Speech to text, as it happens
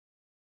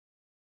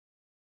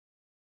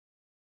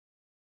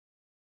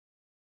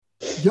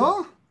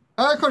Ja,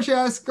 kanskje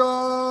jeg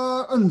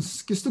skal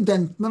ønske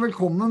studentene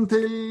velkommen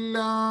til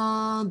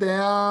det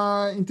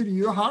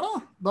intervjuet her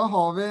da. Da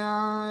har vi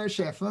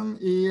sjefen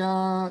i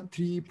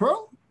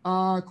Pearl,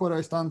 Kåre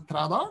Øystein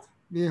Trædal.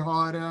 Vi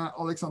har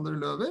Alexander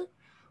Løver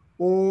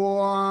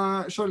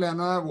og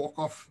Charlene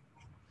Walkoff.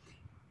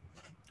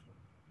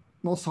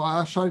 Nå sa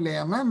jeg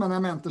Charlene, men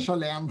jeg mente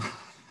Charlene.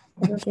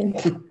 Det går fint.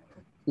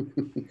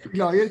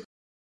 Beklager.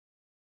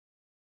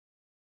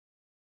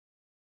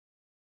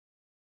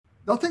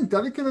 Da tenkte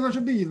jeg vi kunne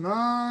kanskje begynne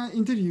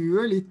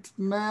intervjuet litt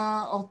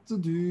med at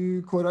du,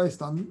 Kåre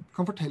Øystein,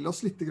 kan fortelle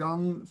oss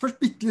først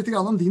bitte litt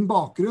om din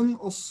bakgrunn,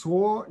 og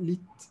så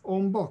litt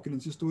om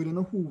bakgrunnshistorien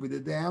og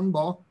hovedideen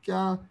bak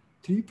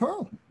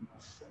Pearl.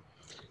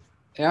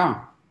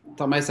 Ja,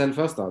 ta meg selv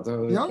først da.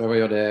 Ja. Prøv å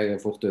gjøre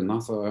det fort unna.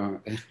 Så,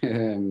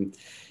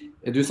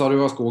 du sa du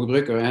var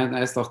skogbruker.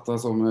 Jeg startet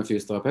som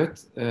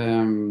fysioterapeut.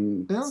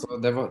 Ja. Så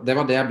det var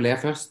det jeg ble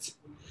først.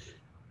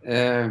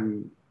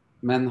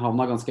 Men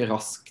havna ganske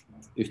raskt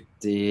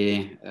ut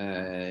i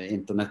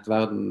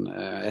internettverden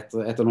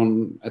etter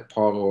et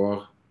par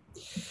år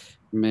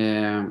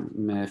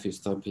med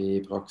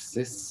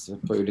fysioterapipraksis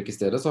på ulike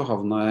steder, så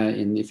havna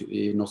jeg inn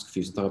i Norsk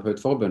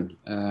Fysioterapeutforbund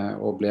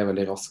og ble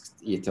veldig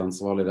raskt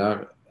IT-ansvarlig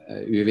der,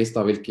 uvisst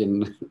av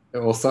hvilken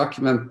årsak,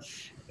 men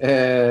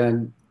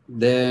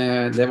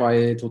det var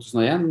i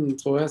 2001,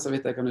 tror jeg, så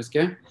vidt jeg kan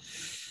huske.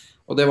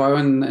 Og det var jo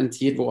en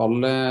tid hvor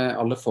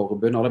alle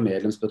forbund, alle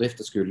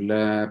medlemsbedrifter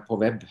skulle på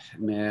web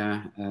med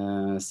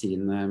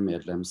sine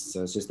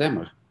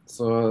medlemssystemer.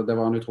 Så det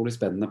var en utrolig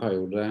spennende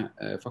periode,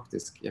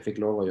 faktisk. Jeg fikk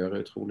lov å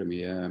gjøre utrolig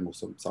mye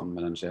morsomt sammen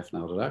med den sjefen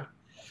jeg hadde der.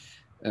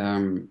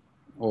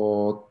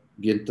 Og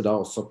begynte da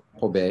også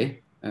på BI,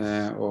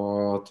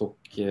 og tok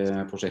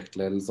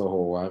prosjektledelse og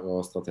HR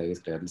og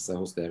strategisk ledelse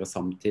hos dere,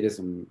 samtidig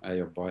som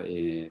jeg jobbet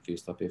i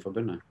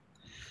Fysioterapiforbundet.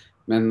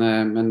 Men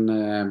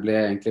ble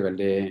egentlig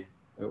veldig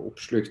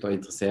oppslukt og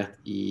interessert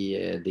i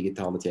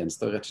digitale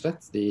tjenester, rett og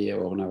slett, de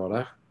årene jeg var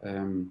der.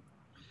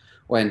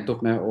 Og endte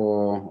opp med å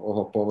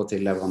hoppe over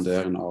til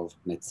leverandøren av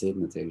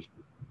nettsidene til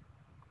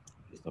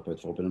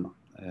Fysioterapeutforbundet.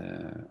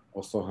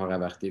 Og så har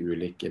jeg vært i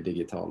ulike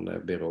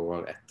digitale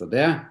byråer etter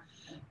det,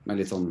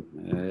 med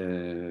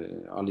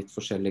av litt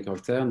forskjellig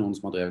karakter. Noen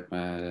som har drevet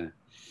med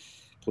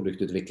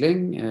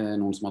produktutvikling,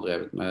 noen som har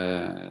drevet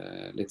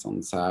med litt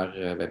sånn sær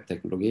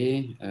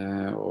webteknologi,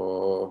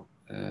 og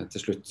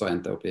til slutt så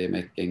endte jeg opp i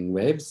Making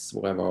Waves,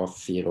 hvor jeg var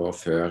 4 år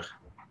før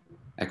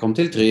jeg kom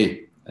til Try,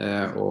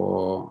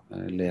 og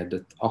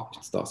ledet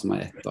Apt, da, som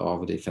er et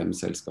av de 5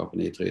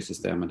 selskapene i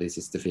Try-systemet de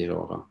siste 4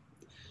 årene.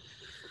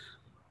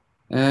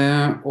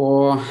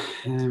 Og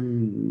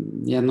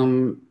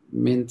gjennom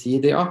min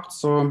tid i Apt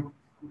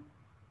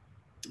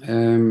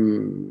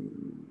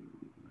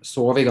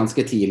så vi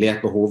ganske tidlig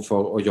et behov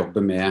for å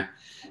jobbe med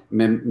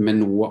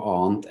noe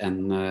annet enn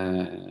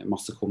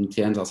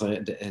massekomtjenester, altså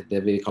det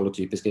vi kaller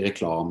typiske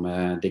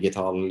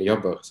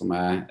reklame-digital-jobber, som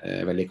er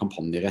veldig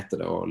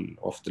kampanjerettede og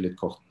ofte litt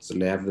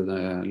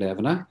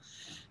kortlevende.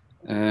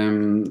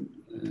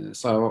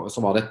 Så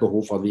var det et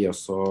behov for at vi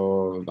også,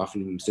 i hvert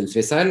fall synes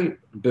vi selv,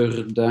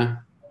 burde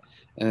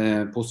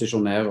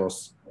posisjonere oss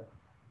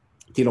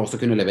til å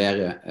også kunne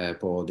levere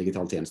på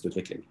digital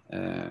tjenesteutvikling.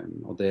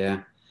 Og det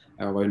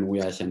var jo noe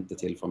jeg kjente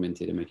til fra min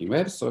tid i Making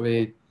Waves, så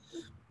vi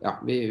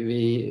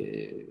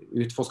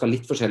utforsket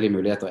litt forskjellige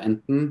muligheter,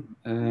 enten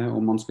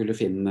om man skulle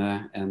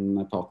finne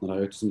en partner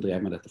der ute som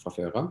drev med dette fra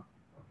før av,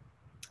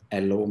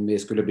 eller om vi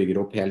skulle bygge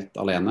det opp helt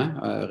alene,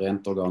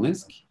 rent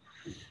organisk,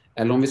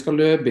 eller om vi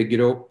skulle bygge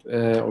det opp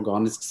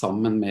organisk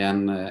sammen med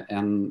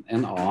en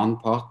annen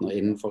partner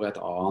innenfor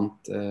et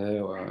annet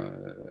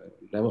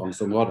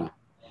leveranseområde.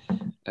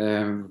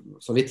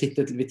 Så vi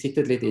tittet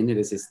litt inn i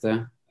det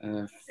siste,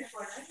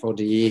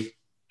 fordi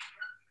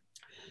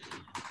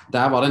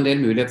der var det en del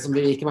muligheter som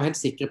vi ikke var helt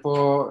sikre på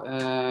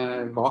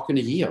hva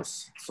kunne gi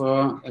oss. Så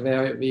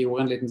vi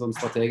gjorde en liten sånn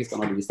strategisk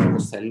analyse av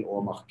oss selv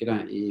og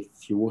markedet i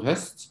fjor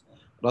høst.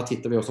 Og da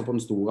tittet vi også på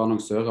den store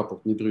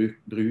annonsørrapporten. Vi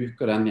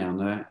bruker den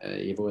gjerne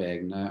i våre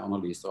egne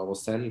analyser av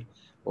oss selv,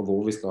 og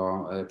hvor vi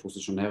skal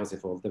posisjoneres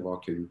i forhold til hva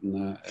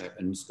kundene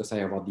ønsker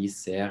seg, og hva de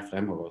ser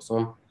fremover.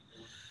 Så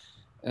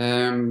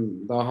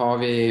da har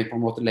vi på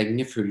en måte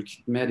lenge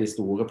fulgt med de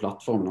store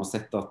plattformene og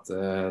sett at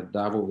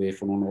der hvor vi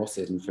for noen år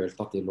siden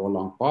følte at de lå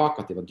langt bak,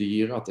 at de var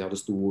dyre, at de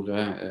hadde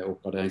store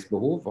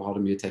oppgraderingsbehov og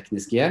hadde mye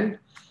teknisk gjeld,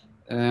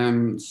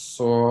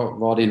 så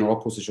var de nå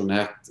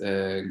posisjonert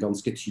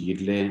ganske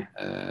tydelig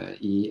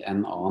i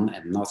en annen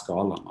ende av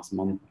skalaen. Altså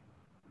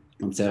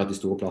man ser at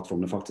de store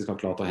plattformene faktisk har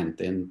klart å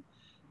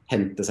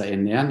hente seg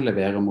inn igjen,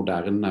 levere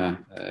moderne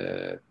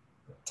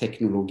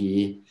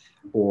teknologi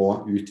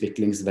og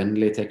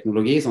utviklingsvennlig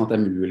teknologi, sånn at det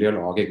er mulig å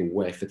lage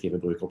gode, effektive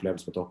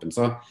brukeropplevelser på toppen.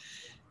 Så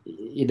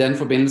i den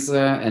forbindelse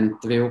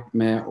endte vi opp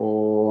med å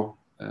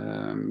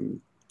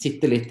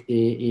titte litt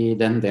i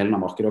den delen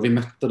av markedet, og vi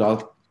møtte da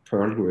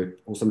Pearl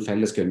Group hos en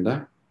felles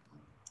kunde,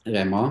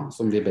 Rema,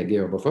 som vi begge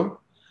jobber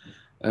for.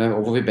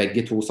 og hvor vi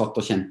begge to satt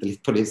og kjente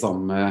litt på de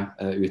samme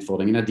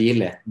utfordringene.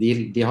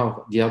 De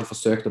hadde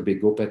forsøkt å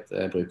bygge opp et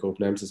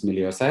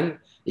brukeropplevelsesmiljø selv,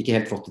 ikke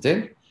helt fått det til,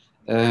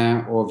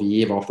 og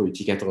vi var på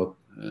utkikk etter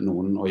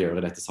noen å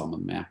gjøre dette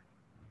sammen med.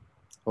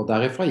 Og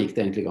derifra gikk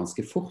det egentlig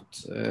ganske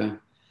fort.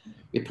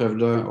 Vi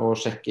prøvde å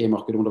sjekke i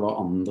markedet om det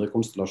var andre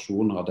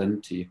konstellasjoner av den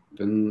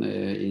typen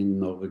i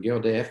Norge,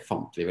 og det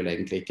fant vi vel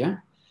egentlig ikke.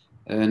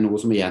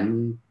 Noe som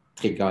igjen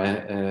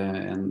trigget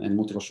en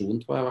motivasjon,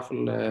 tror jeg, i hvert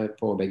fall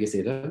på begge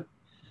sider.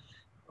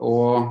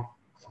 Og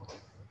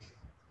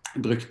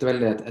brukte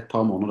vel et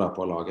par måneder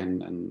på å lage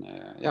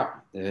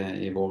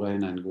i våre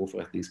øyne en god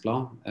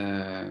forretningsplan.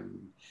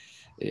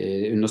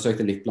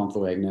 Undersøkte litt blant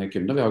våre egne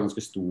kunder. Vi har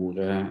ganske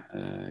store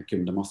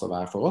kundemasser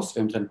hver for oss.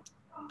 Vi omtrent,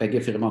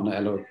 begge firmaene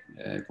eller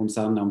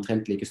konsernene er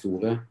omtrent like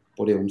store,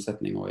 både i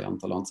omsetning og i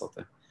antall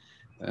ansatte.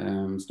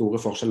 Store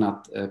forskjellen er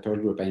at Pearl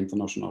Group er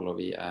internasjonal, og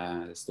vi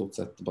er stort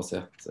sett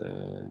basert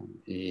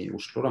i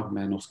Oslo da,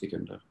 med norske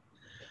kunder.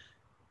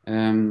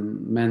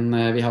 Men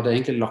vi hadde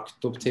egentlig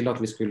lagt opp til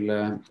at vi skulle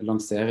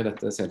lansere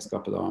dette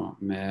selskapet da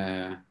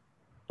med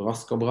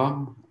brask og bram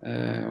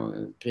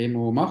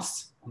primo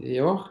mars i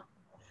år.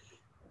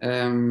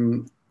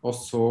 Og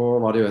så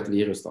var det jo et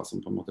virus da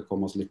som på en måte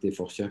kom oss litt i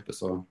forkjøpet,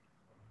 så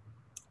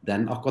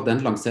akkurat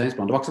den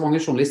lanseringsplanen, det var ikke så mange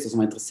journalister som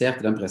var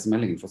interessert i den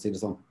pressemeldingen, for å si det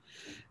sånn.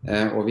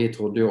 Og vi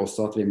trodde jo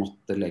også at vi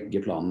måtte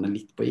legge planene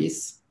litt på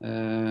is,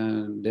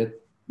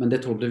 men det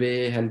trodde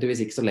vi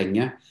heldigvis ikke så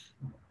lenge.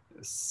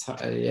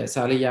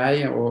 Særlig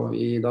jeg, og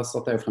da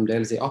satt jeg jo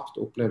fremdeles i apt,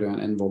 opplevde jo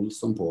en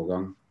voldsom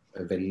pågang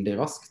veldig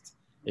raskt,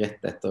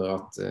 rett etter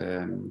at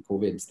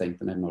covid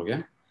stengte ned i Norge.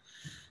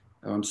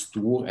 Det var en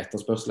stor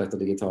etterspørsel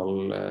etter digital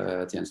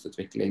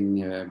tjenesteutvikling,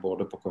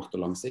 både på kort og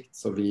lang sikt,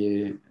 så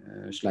vi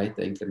sleit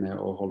egentlig med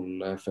å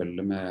holde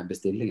følge med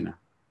bestillingene.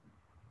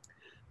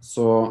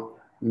 Så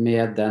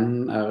med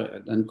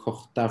den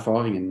korte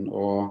erfaringen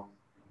og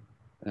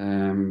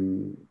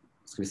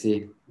skal vi si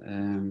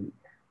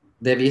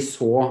det vi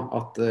så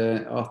at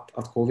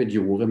covid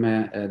gjorde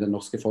med det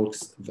norske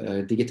folks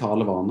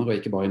digitale vaner, og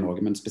ikke bare i Norge,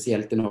 men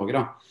spesielt i Norge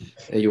da,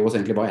 gjorde oss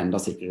egentlig bare enda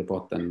sikrere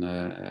på at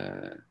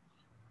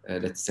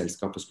dette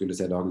selskapet skulle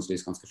se dagens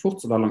lys ganske fort,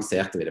 så da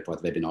lanserte vi det på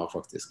et webinar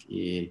faktisk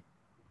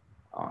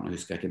nå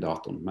husker jeg ikke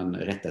datoen, men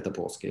rett etter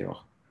påske i år.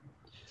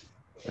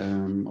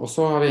 Og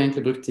så har vi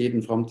egentlig brukt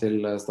tiden frem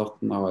til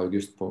starten av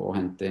august på å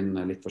hente inn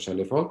litt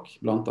forskjellige folk,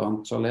 blant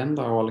annet Charlene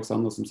da, og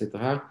Alexander som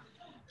sitter her.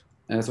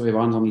 Så vi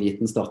var en sånn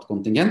liten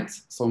startkontingent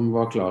som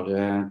var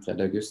klare 3.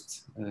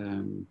 august.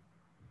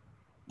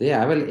 Det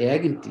er vel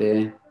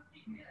egentlig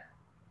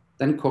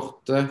den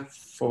korte,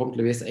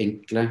 forhåpentligvis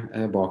enkle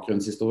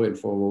bakgrunnshistorien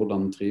for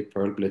hvordan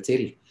Pearl ble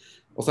til.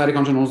 Og så er det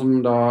kanskje noen som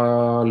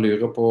da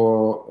lurer på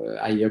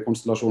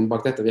eierkonstellasjonen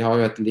bak dette. Vi har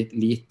jo et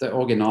lite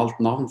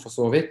originalt navn for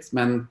så vidt,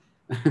 men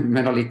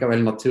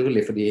allikevel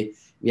naturlig fordi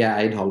vi er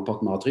eid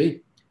halvparten av Try,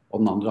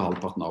 og den andre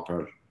halvparten av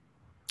Pearl.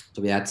 Så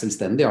vi er et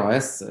selvstendig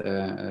AS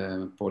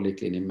på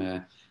lik linje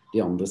med de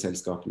andre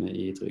selskapene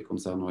i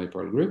Try-konsernet og i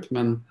Pearl Group,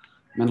 men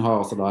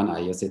har også da en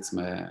eiersits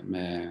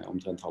med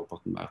omtrent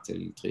halvparten hver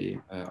til Try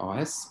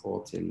AS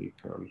og til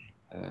Pearl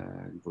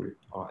Group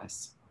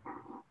AS.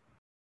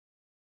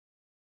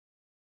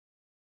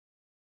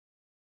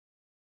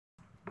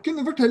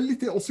 Kunne du fortelle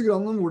litt også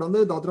om hvordan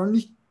dere da drar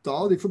nytte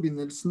av de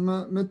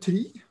forbindelsene med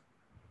Try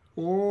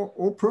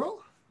og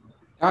Pearl?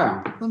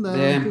 Ja. Men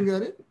det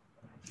fungerer?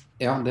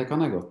 Ja, det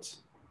kan jeg godt.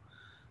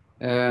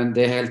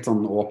 Det helt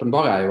sånn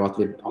åpenbare er jo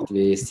at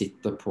vi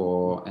sitter på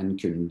en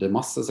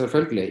kundemasse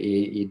selvfølgelig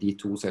i de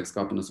to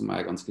selskapene som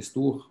er ganske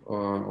stor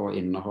og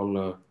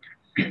inneholder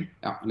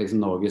liksom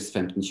Norges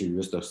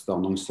 15-20 største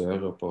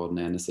annonsører på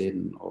den ene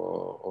siden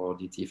og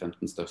de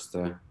 10-15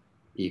 største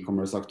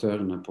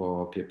e-commerce-aktørene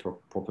på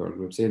Pearl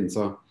Group-siden.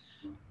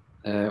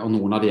 Og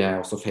noen av de er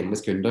også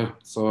felles kunder.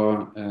 Så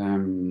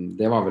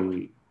det var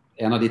vel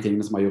en av de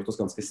tingene som har gjort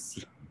oss ganske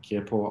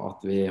sikre på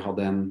at vi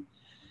hadde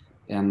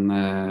en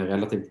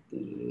relativt,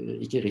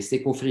 ikke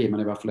risikofri, men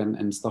i hvert fall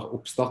en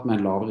oppstart med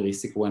en lavere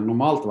risiko enn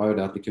normalt, var jo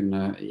det at vi kunne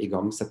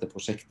igangsette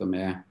prosjekter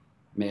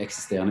med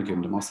eksisterende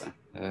kundemasse.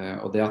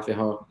 Og det at vi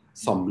har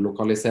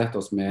samlokalisert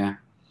oss med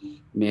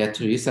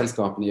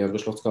Try-selskapene i Øvre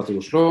Slottsgate i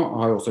Oslo,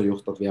 har jo også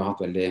gjort at vi har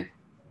hatt veldig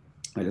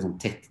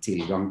sånn tett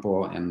tilgang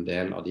på en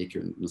del av de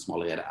kundene som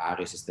allerede er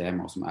i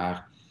systemet, og som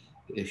er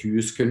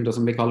huskunder,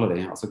 som vi kaller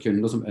de. Altså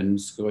kunder som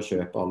ønsker å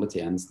kjøpe alle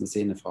tjenestene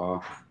sine fra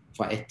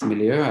ett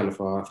miljø, eller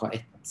fra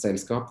ett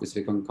selskap, hvis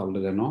vi kan kalle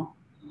det nå.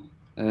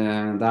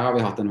 Der har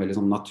vi hatt en veldig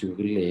sånn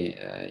naturlig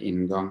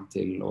inngang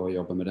til å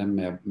jobbe med dem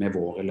med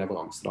våre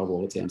leveranser av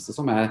våre tjenester,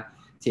 som er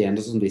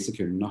tjenester som disse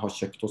kundene har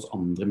kjøpt hos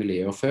andre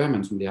miljøer før,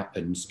 men som de har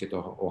ønsket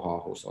å ha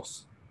hos oss.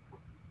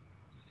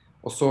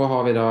 Og så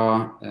har vi da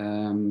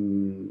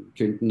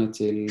kundene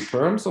til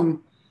Pearl, som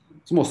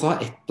også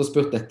har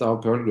etterspurt dette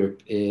av Pearl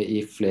Group i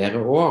flere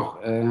år,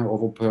 og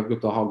hvor Pearl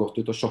Group da har gått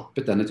ut og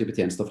shoppet denne type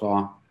tjenester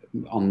fra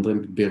andre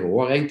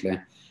byråer egentlig.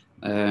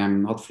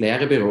 Hatt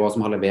flere byråer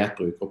som har levert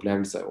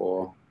brukeropplevelse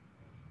og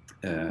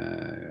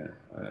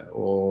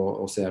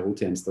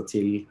CRO-tjenester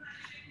til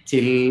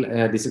til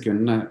disse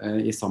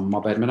kundene i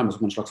samarbeid med dem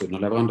som en slags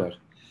underleverandør.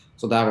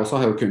 Så der også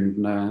har jo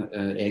kundene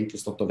egentlig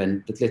stått og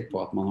ventet litt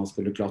på at man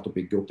skulle klart å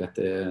bygge opp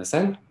dette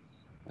selv.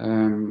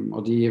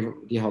 Og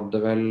de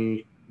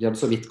hadde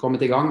så vidt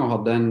kommet i gang og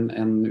hadde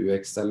en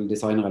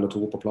UX-designer eller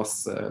to på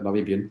plass da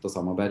vi begynte å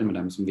samarbeide med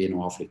dem, som vi nå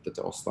har flyttet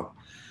til oss da.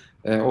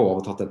 Og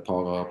overtatt et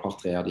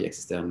par-tre av de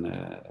eksisterende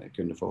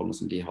kundeforholdene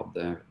som de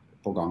hadde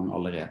på gang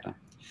allerede.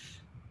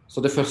 Så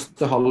det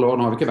første halvåret,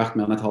 nå har vi ikke vært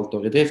mer enn et halvt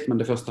år i drift, men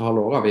det første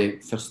halvåret har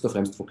vi først og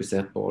fremst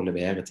fokusert på å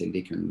levere til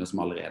de kundene som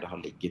allerede har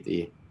ligget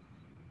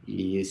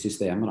i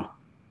systemet da.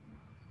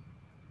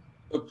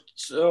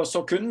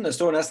 Så kundene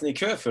står nesten i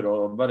kø for å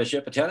bare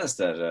kjøpe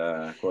tjenester,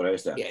 Kåre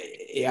Øystein?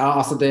 Ja,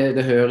 altså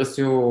det høres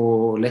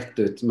jo lett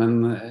ut,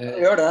 men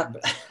gjør det.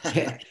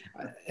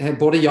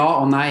 Både ja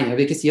og nei. Jeg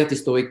vil ikke si at det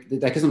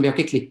er ikke sånn, vi har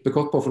ikke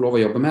klippekort på å få lov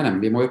å jobbe med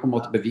dem. Vi må jo på en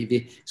måte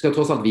vi skal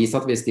tross alt vise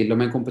at vi stiller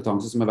med en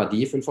kompetanse som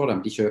verdifull for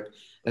dem.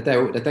 Dette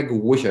er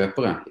gode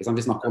kjøpere.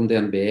 Vi snakker om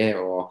DNB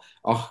og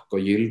Ark og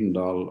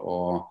Gyldendal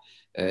og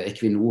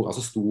Equinor, altså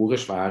store,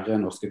 svære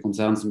norske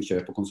konsern som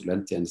kjøper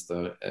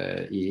konsulenttjenester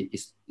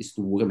i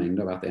store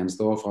mengder hvert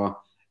eneste år fra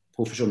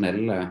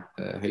profesjonelle,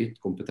 høyt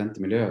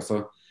kompetente miljøer.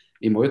 Så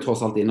vi må jo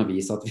tross alt inn og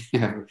vise at vi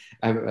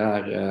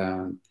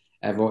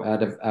er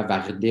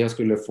verdig å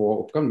skulle få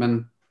oppgang, men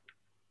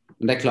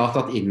det er klart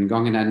at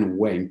inngangen er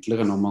noe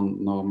enklere når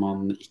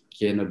man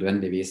ikke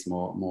nødvendigvis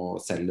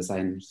må selge seg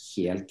inn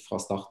helt fra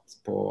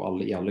start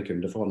i alle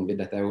kundeforhold.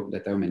 Dette er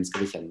jo mennesker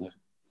vi kjenner.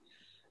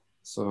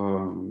 Så,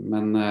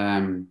 men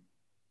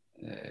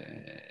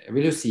jeg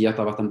vil jo si at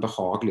det har vært en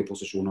behagelig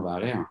posisjon å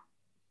være i, ja.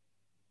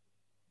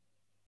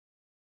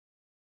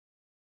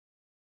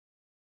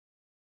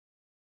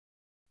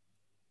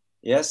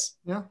 Yes.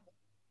 Ja.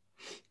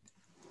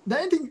 Det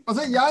er en ting,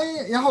 altså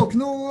jeg har ikke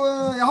noe,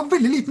 jeg har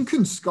veldig liten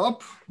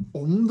kunnskap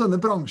om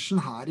denne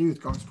bransjen her i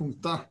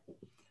utgangspunktet.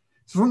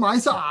 Så for meg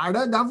så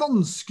det er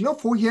vanskelig å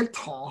få helt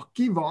tak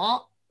i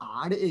hva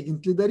det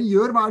egentlig dere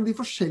gjør, hva de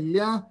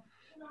forskjellige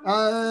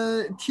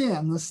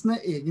tjenestene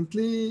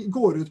egentlig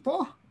går ut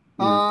på.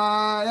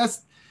 Jeg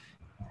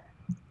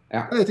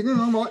vet ikke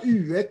engang hva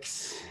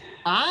UX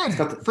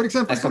for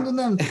eksempel, som du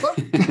nevnte.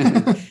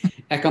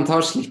 Jeg kan ta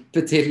og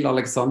slippe til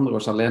Alexander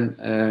og Charlene.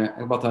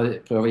 Jeg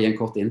bare prøve å gi en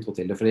kort intro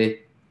til det, fordi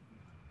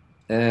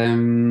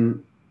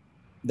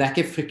det er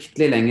ikke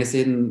fryktelig lenge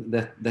siden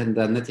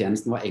denne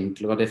tjenesten var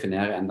enklere å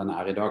definere enn den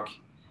i dag.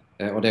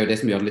 Og det er jo det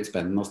som gjør det litt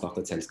spennende å starte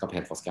et selskap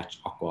helt fra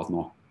scratch akkurat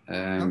nå.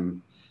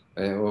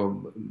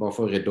 Og bare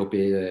for å rydde opp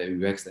i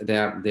UX, det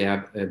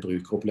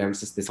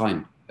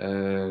brukeropplevelsesdesign.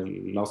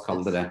 La oss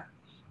kalle det det.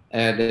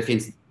 Det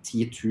finnes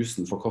 10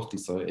 000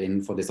 forkortelser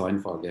innenfor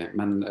designfaget,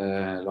 men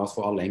la oss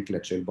for all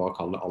enkelhets skyld bare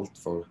kalle alt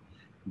for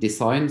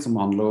design, som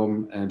handler om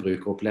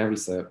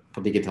brukeropplevelse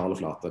på digitale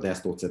flater. Det er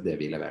stort sett det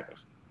vi leverer.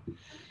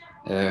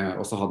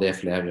 Og så har det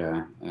flere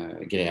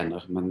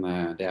grener, men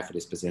det er for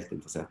de spesielt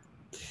interesserte.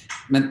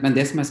 Men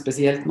det som er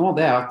spesielt nå,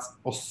 det er at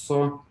også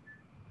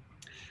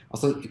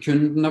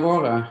kundene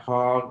våre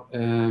har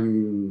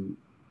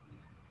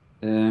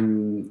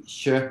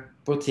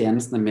kjøper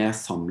tjenestene mer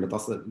samlet.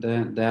 Altså,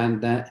 det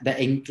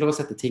er enklere å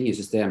sette ting i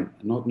system.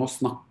 Nå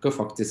snakker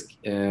faktisk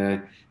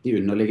de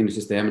underliggende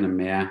systemene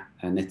med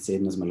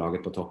nettsidene som er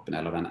laget på toppen,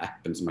 eller den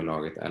appen som er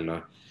laget,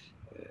 eller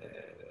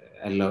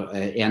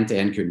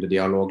en-til-en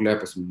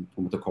kundedialogløper som på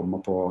en måte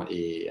kommer på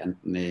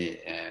enten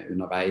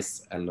underveis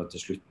eller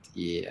til slutt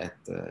i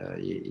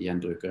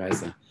en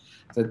brukerreise.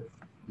 Så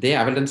det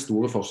er vel den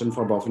store forskjellen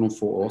fra bare for noen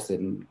få år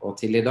siden og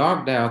til i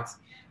dag, det er at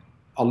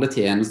alle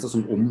tjenester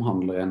som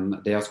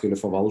omhandler det å skulle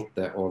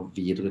forvalte og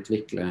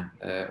videreutvikle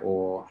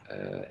og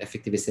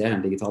effektivisere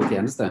en digital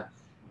tjeneste,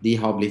 de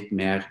har blitt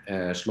mer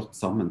slått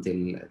sammen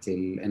til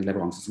en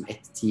leveranse som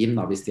ett team,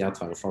 da, hvis de er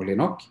tverrfaglige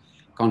nok,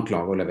 kan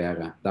klare å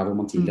levere. Der hvor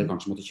man tidligere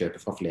kanskje måtte kjøpe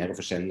fra flere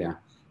forskjellige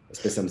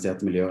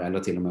spesialiserte miljøer,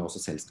 eller til og med også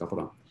selskaper.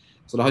 Da.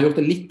 Så det har gjort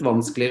det litt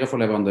vanskeligere for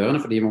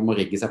leverandørene, fordi man må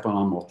rigge seg på en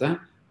annen måte,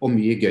 og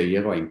mye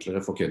gøyere og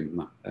enklere for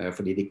kundene,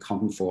 fordi de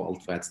kan få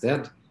alt fra et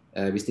sted,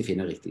 hvis de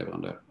finner riktig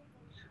leverandør.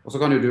 Og så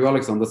kan jo du,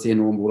 Alexander, si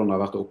noe om hvordan det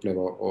har vært å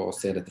oppleve å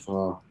se dette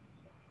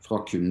fra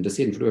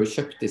kundesiden, for du har jo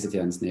kjøpt disse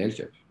tjenestene i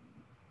Elkjøp.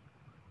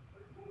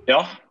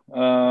 Ja,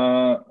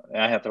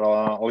 jeg heter da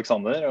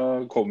Alexander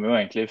og kommer jo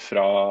egentlig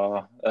fra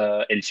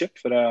Elkjøp,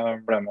 for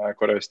jeg ble med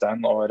Kåre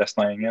Øystein og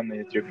resten av gjengen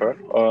i Pearl.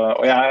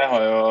 Og jeg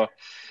har jo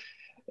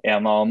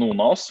noen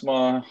av oss som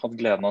har hatt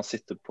gleden av å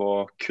sitte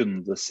på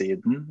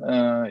kundesiden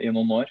i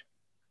noen år.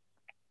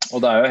 Og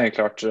det er jo helt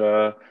klart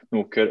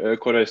noe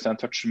Kåre Øystein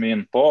toucher mye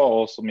inn på,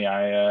 og som jeg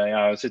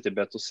har jo sittet i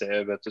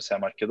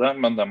B2C-markedet,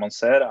 men det man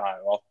ser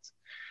jo at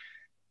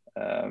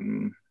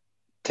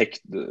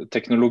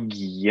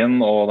teknologien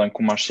og den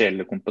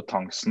kommersielle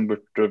kompetansen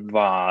burde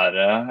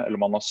være, eller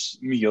man har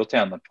mye å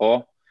tjene på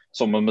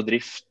som en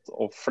bedrift,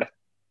 og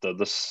flette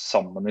det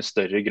sammen i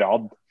større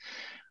grad.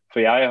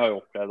 For jeg har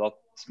jo opplevd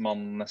at man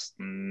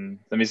nesten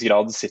til en viss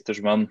grad sitter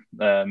som en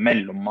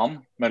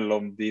mellommann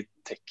mellom de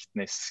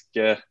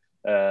tekniske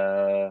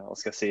hva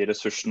skal jeg si,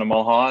 ressursene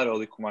man har, og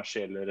de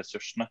kommersielle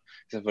ressursene,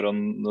 for å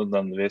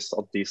nødvendigvis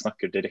at de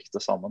snakker direkte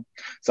sammen.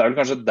 Så det vel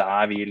kanskje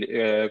der vi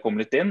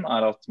kommer litt inn,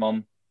 at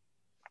man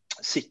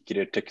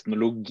sikrer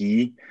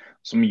teknologi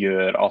som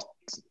gjør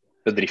at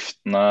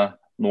bedriftene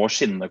når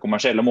sine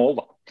kommersielle mål,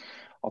 da.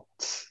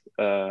 At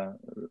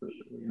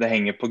det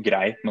henger på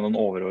greit med den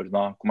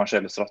overordnede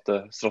kommersielle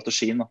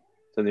strategien da,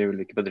 til de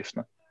ulike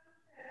bedriftene.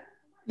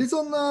 Litt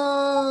sånn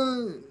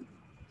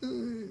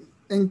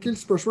enkelt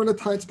spørsmål, eller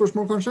teit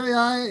spørsmål kanskje.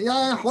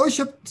 Jeg har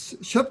jo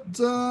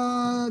kjøpt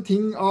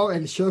ting av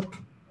Elkjøp.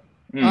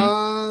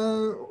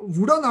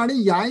 Hvordan det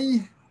jeg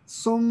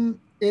som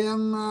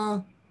en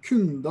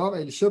kunde av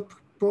Elkjøp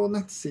på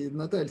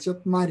nettsidene til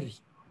Elkjøp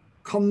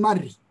kan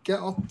merke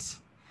at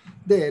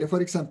dere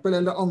for eksempel,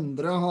 eller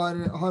andre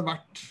har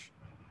vært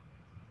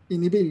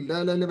inn i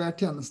bildet eller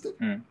levert tjenester?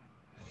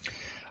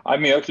 Nei,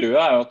 mye av clouet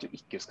jo at du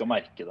ikke skal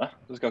merke det.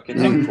 Du skal ikke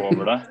tenke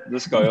over det. Det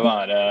skal jo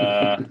være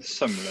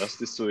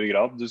sømløst i stor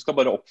grad. Du skal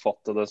bare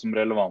oppfatte det som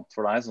relevant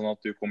for deg, sånn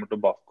at du kommer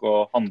tilbake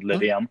og handler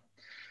igjen.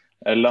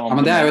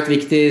 Men det jo et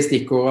viktig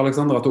stikkord,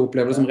 Alexander, at du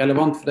opplever det som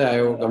relevant, for det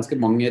jo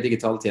ganske mange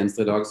digitale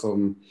tjenester i dag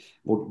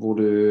hvor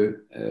du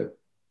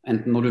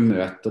enten når du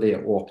møter de,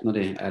 åpner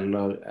de,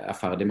 eller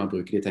ferdig med å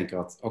bruke de, tenker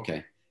at ok,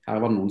 her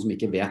var det noen som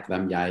ikke vet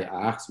hvem jeg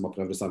som har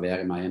prøvd å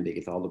servere meg en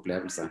digital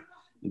opplevelse.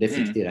 Men det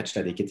fikk de rett og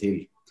slett ikke til.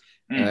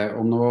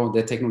 Og nå,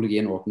 det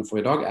teknologien åpner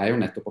for i dag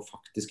jo nettopp å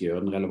faktisk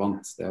gjøre den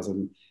relevant.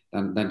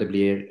 Det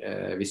blir,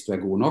 hvis du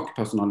god nok,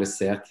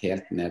 personalisert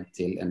helt ned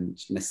til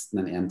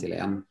nesten en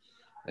 1-til-1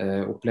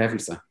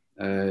 opplevelse.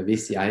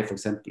 Hvis jeg for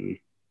eksempel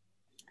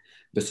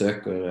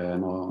besøker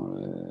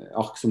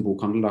ark som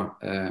bokhandel da,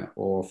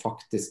 og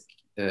faktisk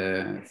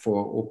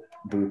får opp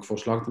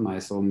bokforslag til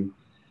meg som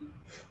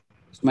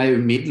jeg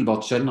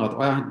umiddelbart skjønner at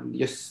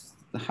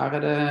her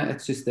det et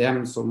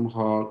system som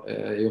har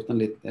gjort en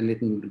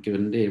liten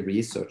grundig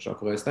research av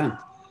Korøystein.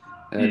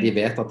 De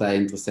vet at jeg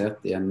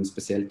interessert i en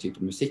spesiell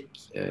type musikk.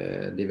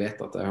 De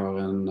vet at jeg har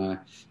en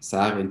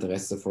sær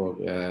interesse for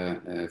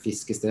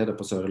fiskesteder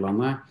på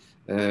Sørlandet.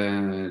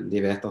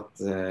 De vet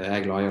at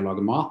jeg glad i å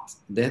lage mat.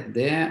 Det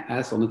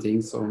sånne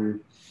ting som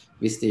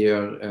hvis de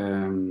gjør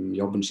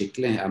jobben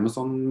skikkelig,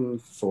 Amazon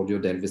får det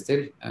jo delvis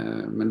til,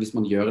 men hvis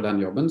man gjør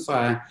den jobben,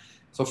 så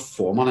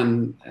får man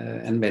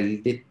en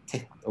veldig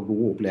tett og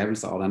god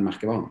opplevelse av den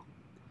merkevaren.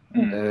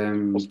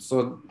 Så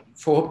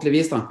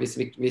forhåpentligvis da,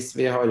 hvis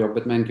vi har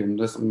jobbet med en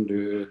kunde som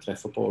du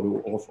treffer på,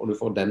 og du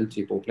får den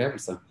type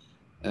opplevelse,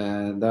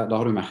 da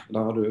har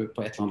du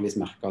på et eller annet vis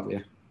merket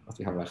at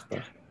vi har vært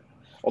der.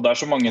 Og det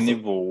så mange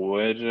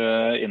nivåer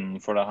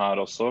innenfor det her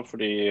også,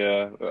 fordi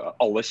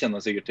alle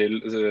kjenner sikkert til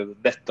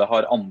dette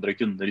har andre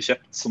kunder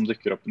kjøpt som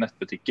dukker opp i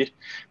nettbutikker.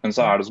 Men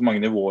så det så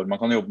mange nivåer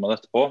man kan jobbe med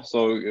dette på,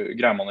 så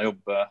greier man å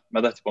jobbe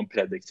med dette på en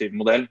prediktiv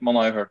modell. Man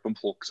har jo hørt om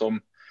folk som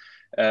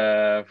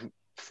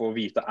får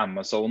vite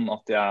Amazon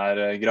at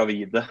de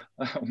gravide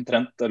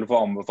omtrent, eller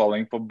får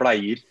anbefaling på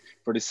bleier,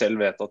 for de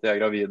selv vet at de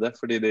gravide,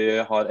 fordi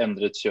de har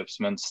endret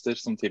kjøpsmønster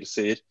som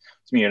gir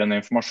den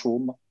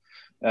informasjonen da.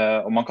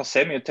 Og man kan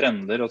se mye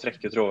trender og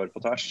trekke tråder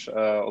på tvers,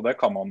 og det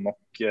kan man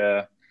nok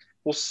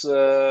hos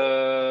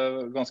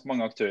ganske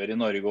mange aktører i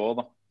Norge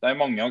også, da. Det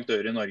mange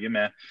aktører i Norge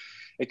med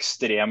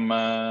ekstrem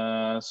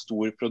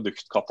stor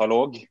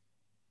produktkatalog.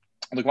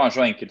 Det kan være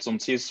så enkelt som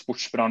sier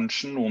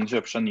sportsbransjen, noen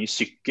kjøper seg en ny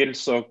sykkel,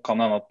 så kan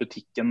det hende at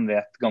butikken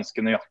vet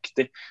ganske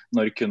nøyaktig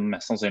når kunden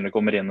mest sannsynlig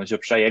kommer inn og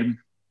kjøper seg hjelm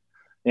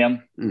igjen.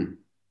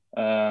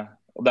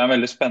 Og det en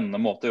veldig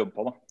spennende måte å jobbe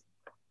på da.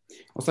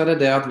 Og så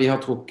det at vi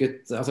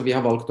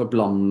har valgt å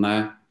blande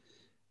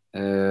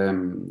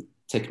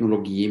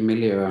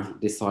teknologimiljø,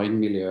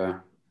 designmiljø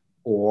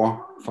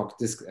og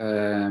faktisk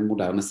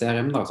moderne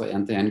CRM, da, altså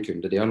en-til-en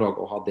kundedialog,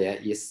 og ha det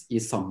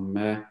i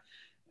samme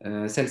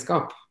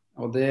selskap.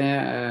 Og det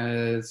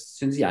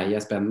synes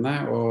jeg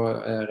spennende,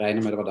 og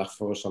regner med det var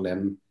derfor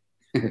Charlene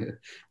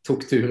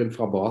tok turen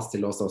fra bas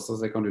til oss også,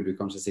 så kan du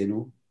kanskje si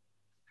noe?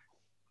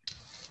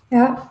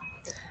 Ja.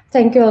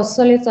 Jeg tenker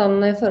også litt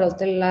sånn i forhold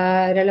til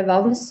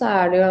relevans, så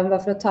det jo,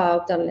 bare for å ta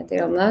opp den litt,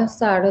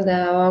 så det det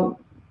å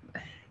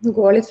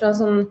gå litt fra en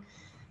sånn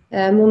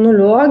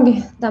monolog,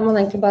 der man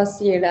egentlig bare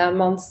sier det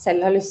man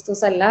selv har lyst til å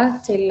selge,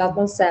 til at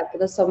man ser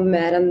på det som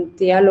mer en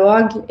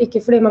dialog.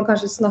 Ikke fordi man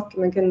kanskje snakker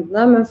med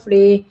kundene, men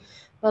fordi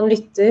man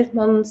lytter,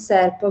 man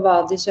ser på hva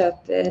de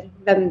kjøper,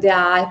 hvem de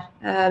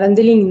hvem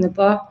de ligner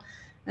på,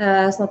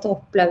 sånn at det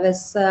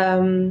oppleves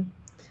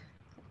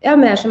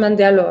mer som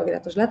en dialog,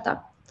 rett og slett da.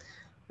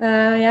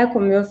 Jeg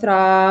kommer jo fra,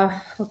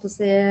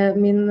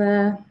 min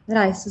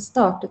reise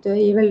startet jo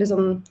i veldig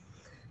sånn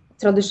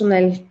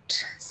tradisjonelt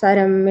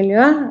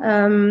CRM-miljø.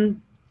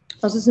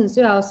 Og så synes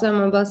jeg også, jeg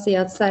må bare si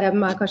at CRM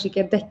kanskje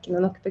ikke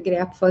dekkende nok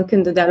begrep for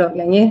kundedialog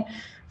lenger.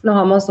 For nå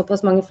har man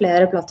såpass mange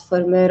flere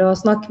plattformer å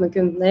snakke med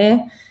kundene i,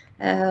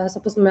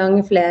 såpass mange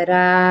flere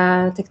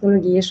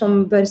teknologier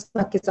som bør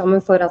snakke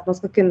sammen for at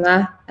man skal kunne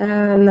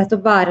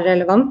nettopp være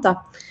relevant da.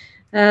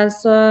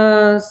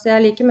 Så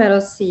jeg liker mer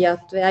å si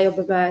at jeg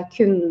jobber med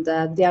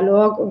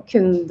kundedialog og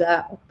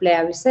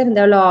kundeopplevelser.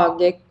 Det å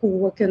lage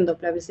gode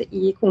kundeopplevelser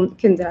i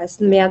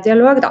kundereisen med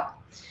dialog, da.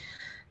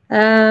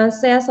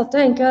 Så jeg satt jo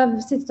egentlig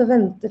og sittet og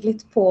ventet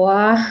litt på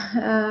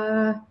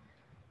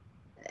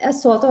jeg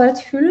så at det var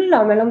et hull da,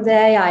 mellom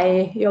det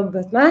jeg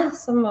jobbet med,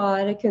 som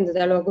var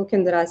kundedialog og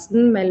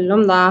kundereisen,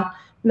 mellom da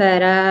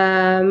mer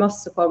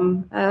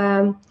massekom.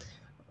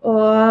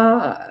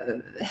 Og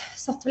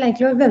satt vel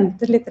egentlig og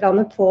ventet litt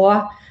på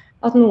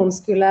at noen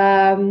skulle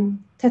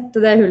tette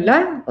det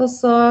hullet. Og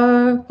så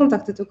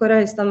kontaktet jo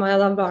Kåre Øystein meg,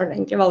 og da var det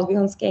egentlig valget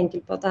ganske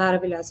enkelt på at det her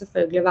ville jeg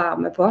selvfølgelig være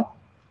med på.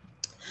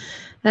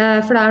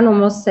 For det noe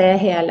med å se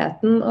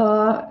helheten,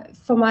 og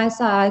for meg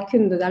så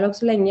kundedialog,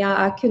 så lenge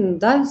jeg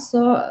kunde,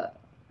 så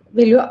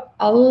vil jo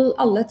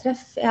alle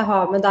treff jeg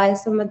har med deg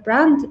som et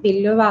brand,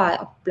 vil jo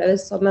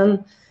oppleves som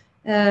en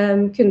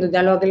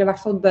kundedialog, eller i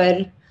hvert fall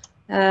bør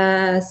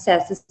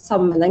ses i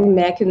sammenheng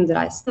med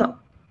kundereisen. Da.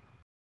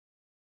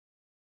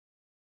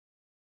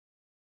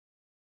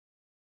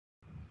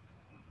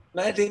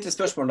 Men et lite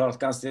spørsmål da,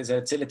 kan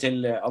jeg stille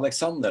til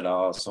Alexander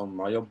da, som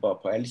har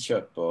jobbet på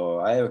Elkjøp,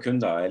 og jeg jo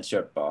kunde av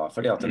Elkjøp,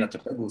 fordi at det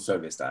nettopp god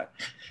service der.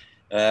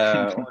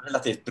 Og en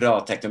relativt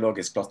bra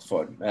teknologisk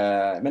plattform.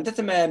 Men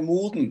dette med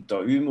modent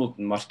og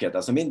umoden marked,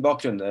 altså min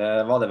bakgrunn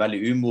var det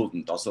veldig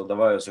umodent, altså det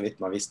var jo så vidt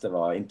man visste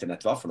hva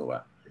internett var for noe.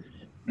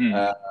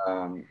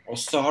 Og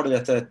så har du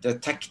det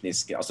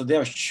tekniske, altså det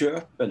å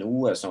kjøpe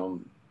noe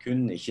som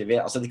kunden ikke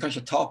vet, altså de kan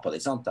ikke ta på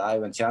det, sant? Det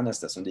jo en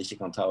tjeneste som de ikke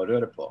kan ta og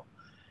røre på.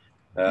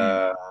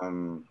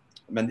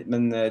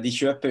 Men de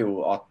kjøper jo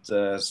at,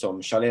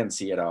 som Charlene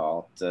sier da,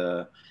 at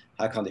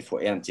her kan de få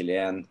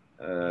en-til-en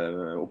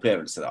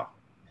opplevelse da.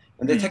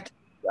 Men det teknisk,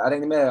 jeg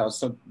regner med,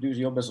 altså, du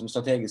jobber som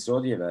strategisk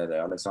rådgiver,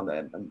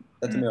 Alexander, men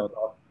dette med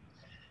å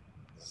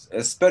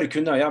spørre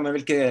kunder, ja, men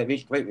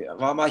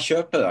hva må jeg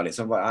kjøpe da,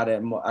 liksom?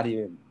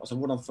 Altså,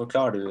 hvordan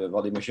forklarer du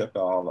hva de må kjøpe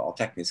av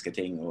tekniske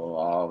ting og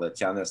av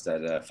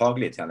tjenester,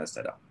 faglige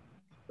tjenester da?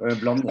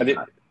 Blanding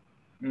her.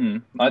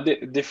 Nei,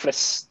 de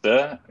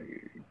fleste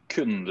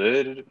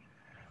kunder,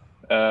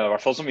 i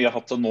hvert fall som vi har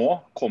hatt det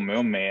nå, kommer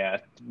jo med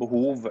et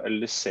behov,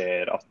 eller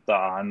ser at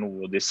det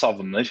noe de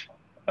savner.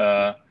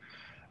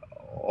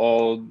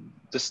 Og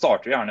det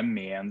starter gjerne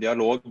med en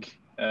dialog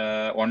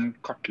og en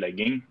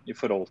kartlegging i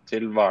forhold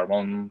til hva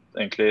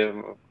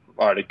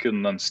det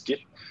kunden ønsker.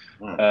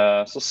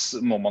 Så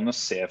må man jo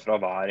se fra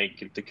hver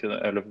enkelte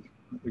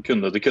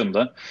kunde til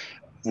kunde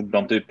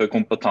hvordan type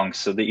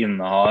kompetanse de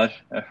innehar,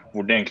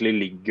 hvor det egentlig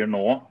ligger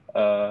nå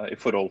i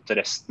forhold til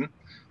resten,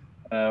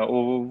 og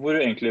hvor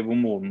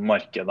moden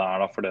markedet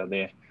da, for det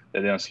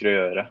de ønsker å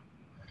gjøre.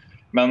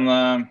 Men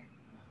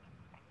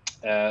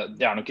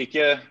det nok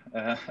ikke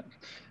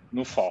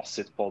noe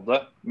fasit på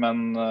det, men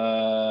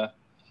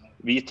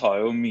vi tar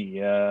jo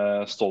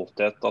mye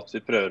stolthet at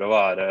vi prøver å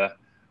være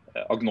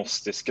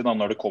agnostiske da,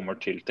 når det kommer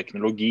til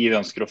teknologi. Vi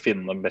ønsker å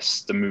finne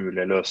beste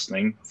mulige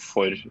løsning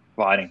for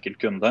hver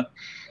enkelt kunde.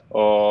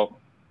 Og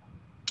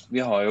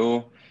vi har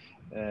jo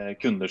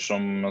kunder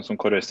som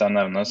Kåre Øystein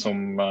nevner,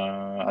 som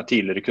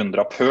tidligere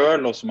kunder av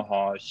Pearl, og som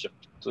har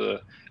kjøpt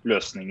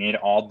løsninger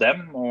av dem,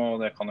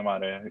 og det kan jo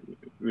være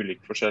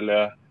ulike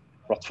forskjellige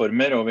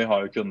plattformer, og vi har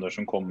jo kunder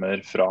som kommer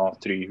fra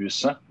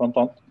Tryhuset, blant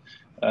annet,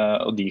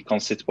 og de kan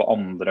sitte på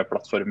andre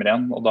plattformer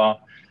igjen, og da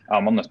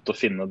man nødt til å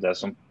finne det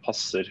som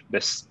passer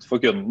best for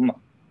kunden.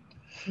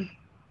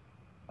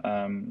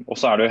 Og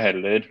så det jo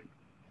heller,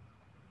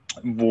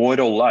 vår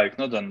rolle jo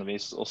ikke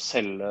nødvendigvis å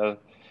selge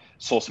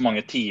så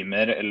mange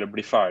timer eller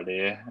bli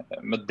ferdig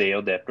med det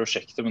og det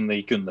prosjektet, men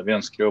de kunder vi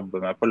ønsker å jobbe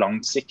med på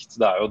langt sikt,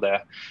 det jo det.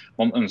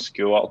 Man ønsker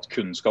jo at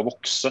kunden skal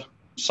vokse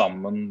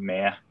sammen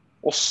med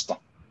oss da,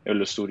 i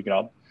veldig stor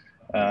grad.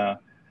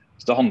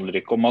 Så det handler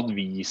ikke om at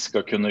vi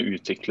skal kunne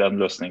utvikle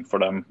en løsning for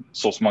dem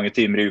så mange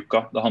timer i uka.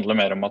 Det handler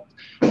mer om at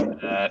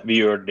vi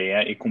gjør det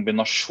i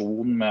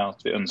kombinasjon med at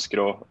vi ønsker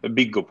å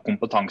bygge opp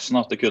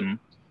kompetansen til kunden,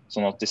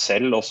 sånn at de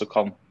selv også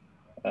kan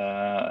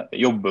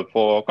jobbe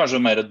på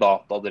kanskje mer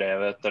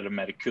datadrevet eller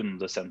mer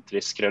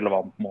kundesentrisk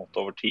relevant måte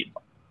over tid.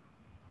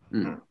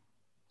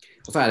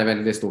 Og så det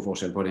veldig stor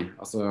forskjell på dem.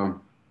 Altså,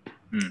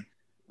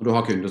 du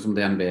har kunder som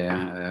DNB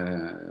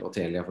og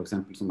Telia for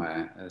eksempel, som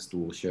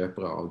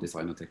storkjøpere av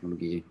design og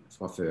teknologi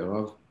fra før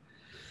av.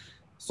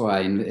 Så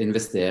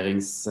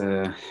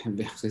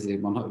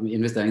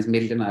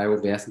investeringsmidlene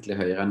jo vesentlig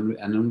høyere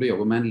enn om du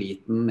jobber med en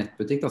liten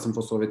nettbutikk da, som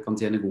for så vidt kan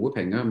tjene gode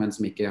penger, men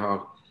som ikke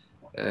har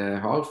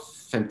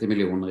 50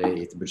 millioner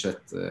i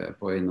IT-budsjett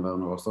på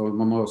inneværende år. Så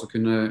man må også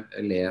kunne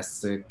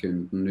lese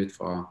kunden ut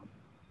fra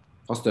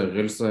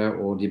størrelse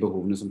og de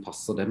behovene som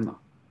passer dem da.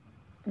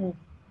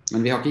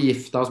 Men vi har ikke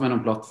giftet oss med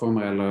noen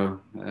plattformer, eller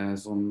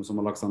som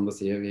Alexander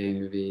sier,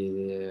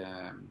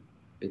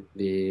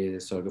 vi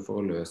sørger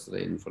for å løse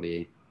det innenfor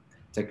de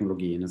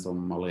teknologiene som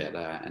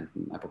allerede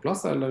enten på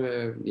plass,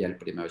 eller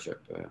hjelper de med å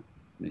kjøpe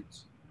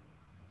nytt.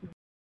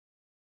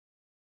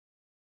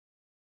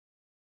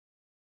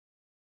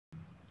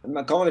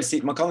 Man kan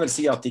vel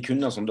si at de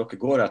kundene som dere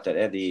går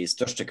etter de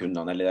største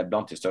kundene, eller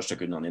blant de største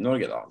kundene I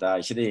Norge da. Det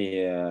ikke de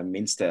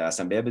minste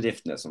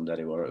SMB-bedriftene som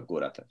dere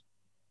går etter.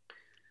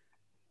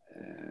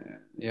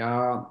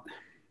 Ja.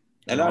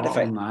 Eller det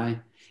feil? Nei.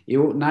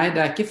 Jo, nei,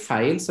 det ikke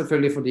feil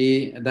selvfølgelig,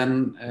 fordi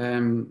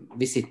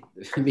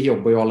vi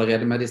jobber jo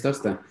allerede med de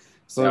største.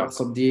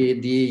 Så de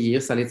gir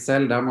seg litt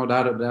selv.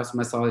 Der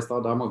som jeg sa I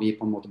sted, da må vi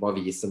på en måte bare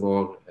vise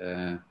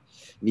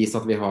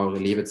at vi har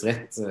livets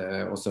rett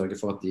og sørge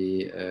for at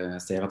de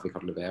ser at vi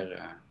kan levere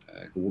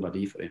god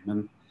verdi for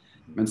dem.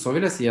 Men så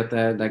vil jeg si at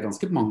det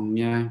ganske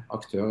mange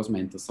aktører som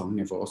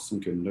interessante for oss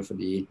som kunder,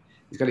 fordi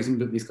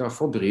vi skal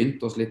få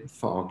brynt oss litt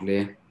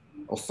faglig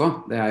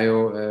også. Det jo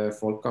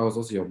folk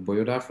hos oss jobber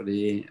jo der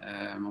fordi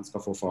man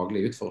skal få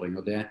faglige utfordringer,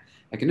 og det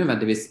ikke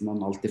nødvendigvis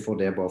man alltid får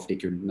det bare fordi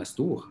kunden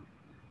stor.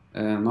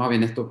 Nå har vi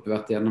nettopp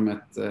vært gjennom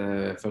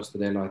første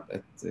del av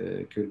et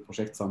kult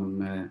prosjekt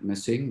sammen med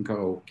Syng,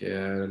 karaoke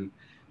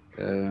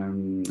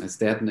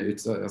stedene,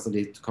 altså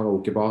de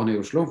karaokebarene I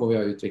Oslo, hvor vi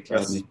har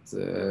utviklet et nytt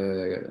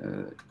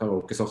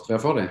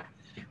karaoke-software for dem.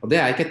 Og det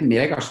ikke et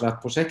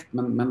megasvært prosjekt,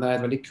 men det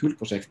et veldig kult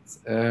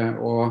prosjekt.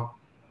 Og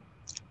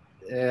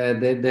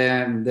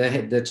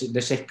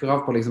det sjekker av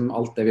på liksom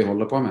alt det vi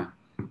holder på med.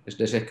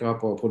 Det sjekker av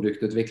på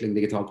produktutvikling,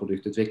 digital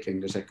produktutvikling,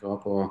 det sjekker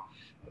av på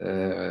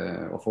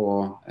å få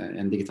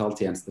en digital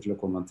tjeneste til å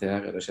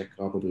kommentere, det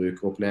sjekker av på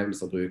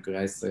brukeropplevelser,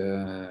 brukerreise,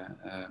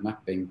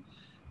 mapping,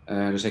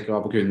 det sjekker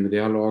av på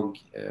kundedialog,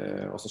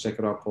 og så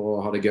sjekker det av på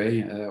å ha det gøy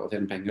og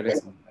tjene penger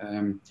liksom.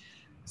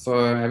 Så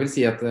jeg vil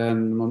si at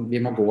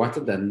vi må gå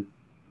etter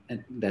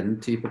den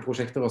type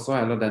prosjekter også,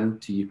 eller den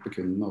type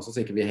kunder også, så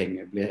ikke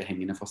vi blir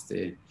hengende fast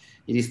I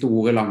de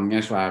store,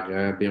 lange,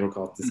 svære,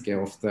 byråkratiske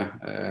ofte,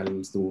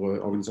 eller store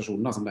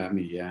organisasjoner som det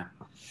mye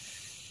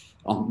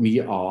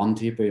annen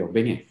type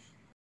jobbing I.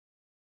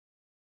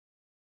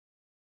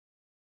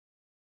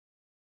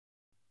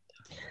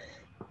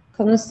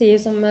 Kan du si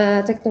som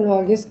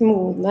teknologisk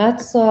modenhet,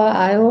 så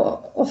jo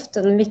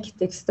ofte den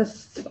viktigste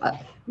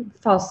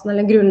fasen,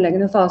 eller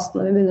grunnleggende fasen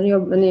når vi begynner å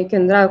jobbe med nye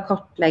kunder, å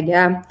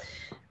kartlegge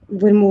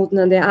hvor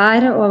modne de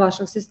og hva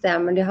slags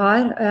systemer de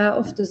har.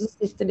 Ofte så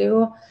sitter de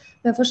jo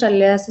med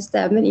forskjellige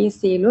systemer I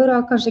siloer,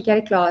 og kanskje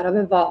ikke klar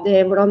over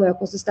hvordan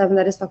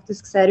økosystemet deres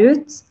faktisk ser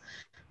ut.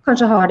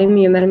 Kanskje har de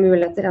mye mer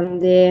muligheter enn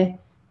de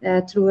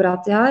tror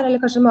at de har, eller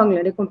kanskje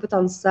mangler de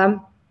kompetanse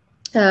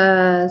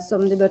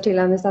som de bør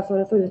tilegne seg for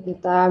å få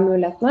utnyttet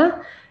mulighetene,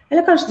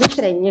 eller kanskje de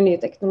trenger ny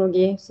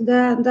teknologi. Så det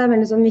en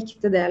veldig sånn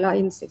viktig del av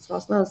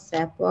innsiktsfasen å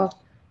se på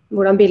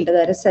hvordan bildet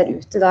deres ser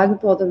ut I dag,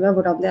 både med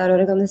hvordan de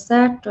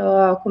organisert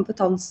og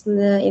kompetansen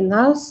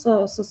in-house,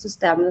 og også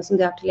systemene som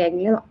de har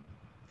tilgjengelig da.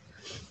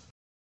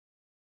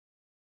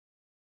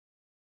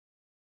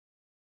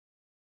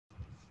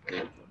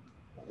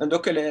 Men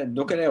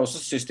dere også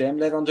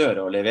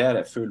systemleverandører og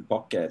leverer full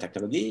pakke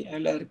teknologi,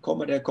 eller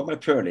kommer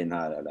Pearl inn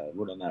her, eller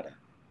hvordan det?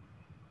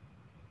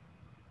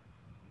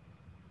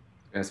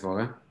 Skal jeg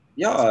svare?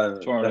 Ja,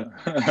 svare.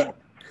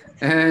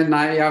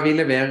 Nei, ja, vi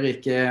leverer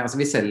ikke, altså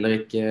vi selger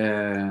ikke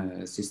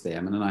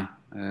systemene, nei.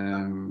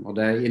 Og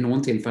I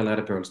noen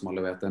tilfeller det Pearl som har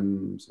levert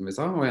dem, som vi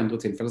sa, og I andre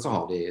tilfeller så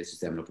har de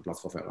systemene på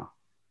plass fra før.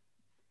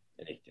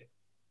 Det riktig.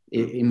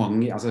 I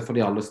mange, altså for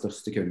de aller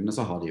største kundene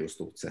så har de jo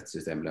stort sett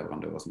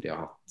systemleverandører som de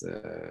har hatt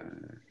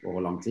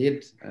over lang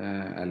tid,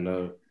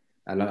 eller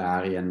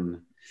I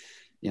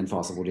en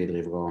fase hvor de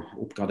driver og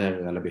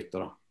oppgraderer eller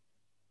bytter da.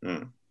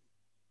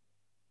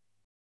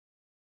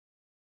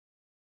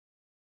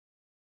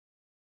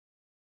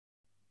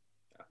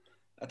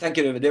 Jeg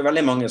tenker det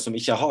veldig mange som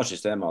ikke har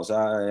systemer,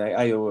 altså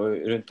jeg jo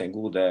rundt en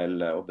god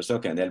del og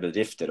besøker en del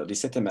bedrifter, og de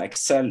sitter med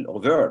Excel og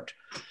Word.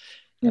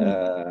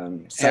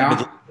 Selv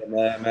bedrifter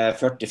med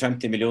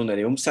 40-50 millioner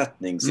I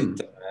omsetning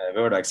sitter med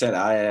Word og Excel.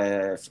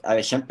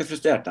 Jeg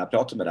kjempefrustrert når jeg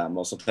prater med dem,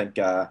 og så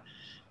tenker jeg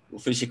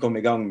hvorfor ikke komme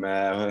I gang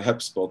med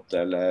HubSpot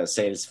eller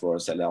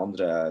Salesforce eller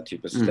andre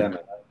typer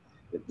systemer.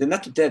 Det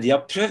nettopp det, de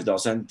har prøvd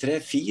altså en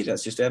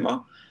 3-4 systemer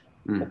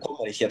og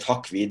kommer ikke et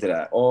hakk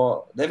videre,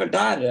 og det vel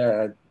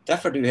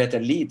derfor du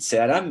heter Lead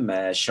CRM,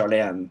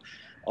 Charlene,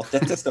 at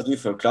dette skal du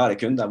forklare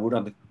kunder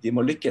hvordan de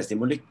må lykkes, de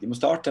må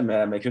starte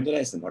med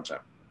kundereisen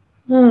kanskje.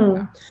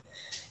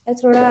 Jeg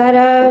tror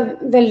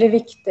det veldig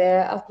viktig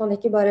at man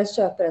ikke bare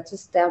kjøper et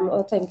system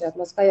og tenker at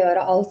man skal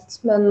gjøre alt,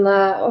 men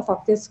å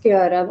faktisk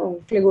gjøre en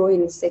ordentlig god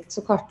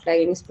innsikts- og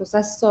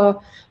kartleggingsprosess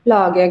og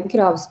lage en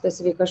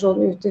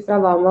kravspesifikasjon ut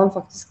ifra hva man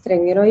faktisk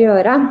trenger å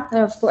gjøre,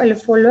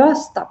 eller få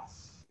løst da.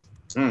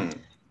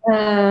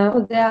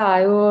 Og det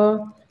jo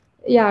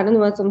gjerne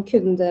noe et sånn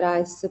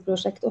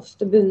kundereiseprosjekt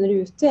ofte bunner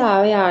ut I,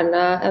 jo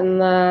gjerne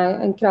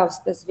en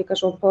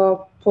kravspesifikasjon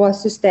på et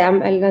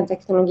system eller en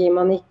teknologi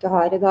man ikke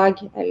har I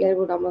dag, eller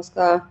hvordan man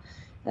skal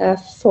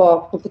få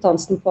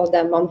kompetansen på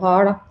det man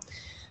har da.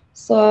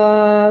 Så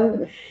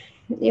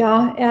ja,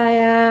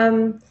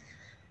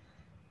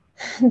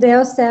 det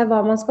å se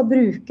hva man skal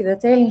bruke det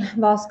til,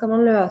 hva skal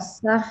man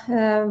løse,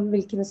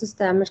 hvilke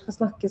systemer skal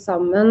snakke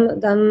sammen,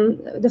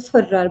 det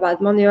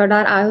forarbeidet man gjør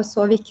der jo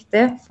så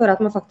viktig for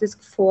at man faktisk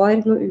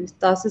får noe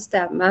ut av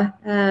systemet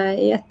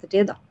I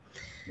ettertid da.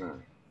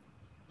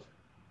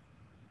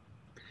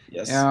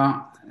 Yes.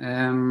 Ja,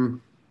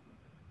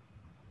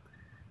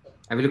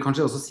 jeg vil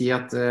kanskje også si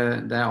at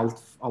det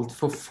alt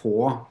for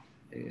få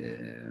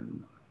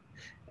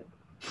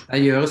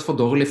det gjøres for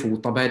dårlig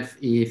fotarbeid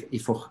i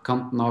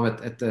forkanten av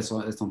et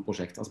sånt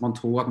prosjekt. Altså man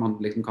tror at man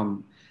liksom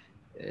kan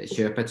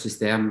kjøpe et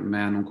system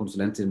med noen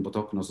konsulenttiden på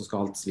toppen, og så skal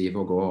alt svive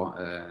og gå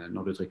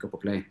når du trykker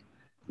på play.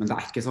 Men det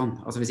ikke sånn.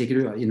 Altså hvis ikke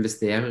du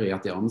investerer i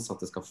at de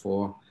ansatte skal få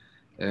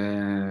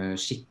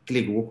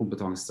skikkelig god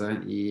kompetanse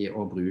i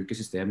å bruke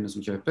systemene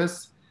som kjøpes,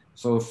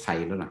 så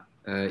feiler det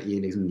i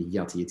liksom 9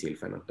 av 10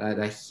 tilfeller. Det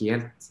er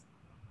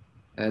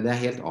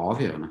helt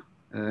avgjørende.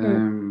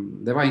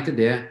 Det var egentlig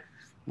det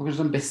var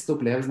kanskje den beste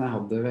opplevelsen jeg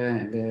hadde ved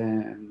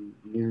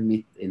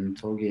mitt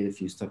inntog i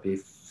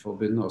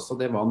Fysioterapiforbundet også.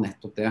 Det var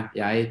nettopp det.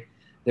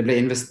 Det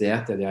ble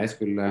investert i at jeg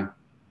skulle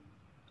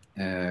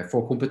få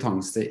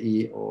kompetanse i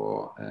å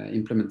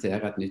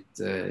implementere et nytt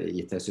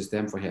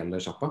IT-system for hele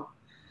sjappa.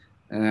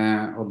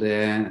 Og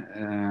det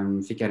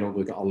fikk jeg lov å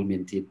bruke all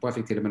min tid på. Jeg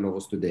fikk til og med lov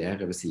å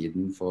studere ved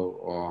siden for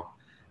å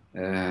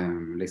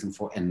liksom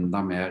få enda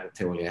mer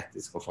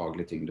teoretisk og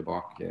faglig tyngde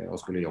bak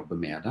og skulle jobbe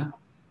med det.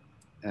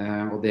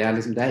 Og det er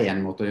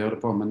en måte å gjøre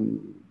det på, men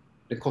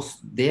det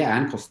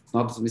en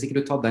kostnad. Så hvis ikke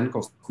du tar den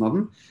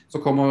kostnaden, så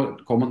kommer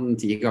den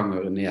 10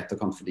 ganger i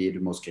etterkant fordi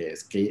du må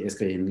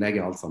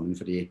skrinlegge alt sammen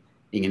fordi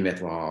ingen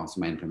vet hva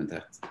som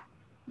implementert.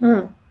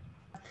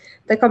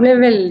 Det kan bli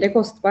veldig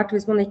kostbart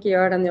hvis man ikke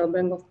gjør den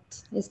jobben godt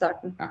i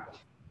starten. Ja.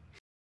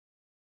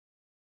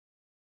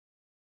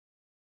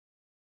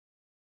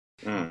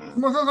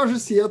 Man kan kanskje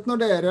si at når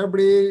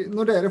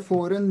dere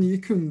får en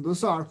ny kunde,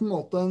 så det på en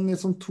måte en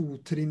litt sånn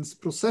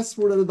 2-trinnsprosess,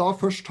 hvor dere da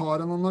først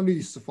har en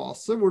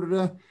analysefase, hvor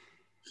dere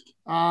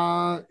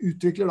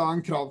utvikler da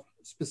en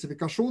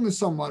kravspesifikasjon i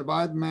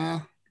samarbeid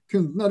med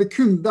kunden.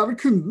 Det er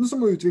vel kunden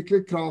som må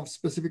utvikle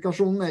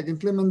kravspesifikasjonen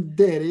egentlig, men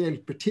dere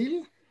hjelper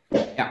til.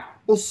 Ja.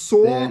 Og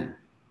så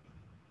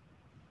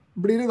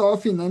blir det da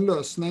å finne en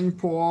løsning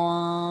på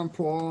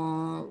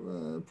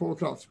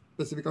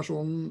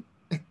kravspesifikasjonen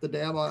etter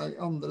det da, i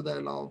andre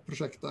del av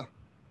prosjektet.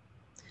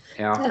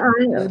 Ja,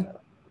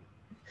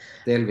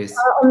 delvis.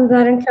 Ja, om det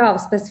en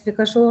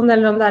kravspesifikasjon,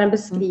 eller om det en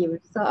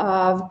beskrivelse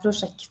av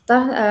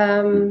prosjektet.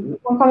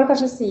 Man kan vel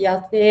kanskje si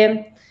at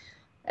vi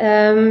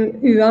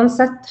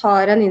uansett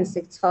har en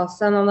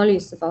innsiktsfase, en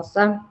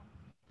analysefase,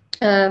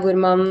 hvor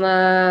man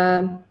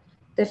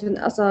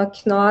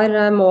knar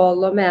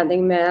mål og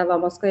mening med hva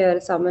man skal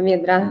gjøre sammen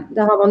videre.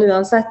 Det har man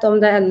uansett om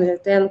det ender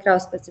ut i en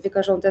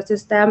kravspesifikasjon til et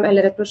system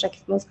eller et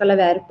prosjekt man skal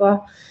levere på.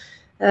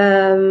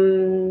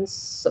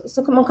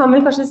 Så man kan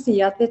vel kanskje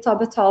si at vi tar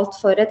betalt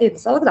for et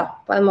innsalg da,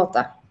 på en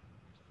måte.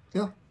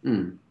 Ja.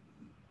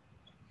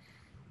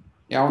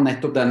 Ja, og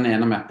nettopp den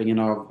ene mappingen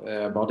av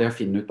bare det å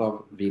finne ut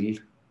av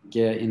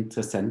hvilke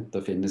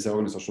interessenter finnes i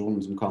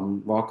organisasjonen,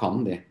 hva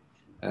kan de?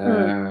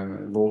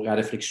 Hvor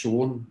det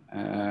friksjon?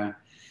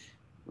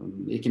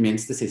 Ikke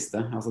minst det siste.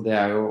 Altså, det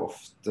jo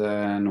ofte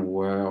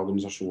noe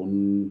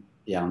organisasjonen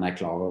gjerne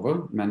klar over,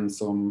 men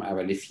som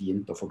veldig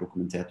fint å få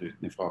dokumentert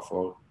utenifra,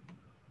 for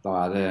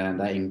da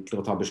det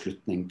enklere å ta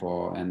beslutning på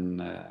en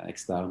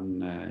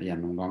ekstern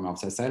gjennomgang av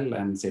seg selv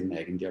enn sin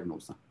egen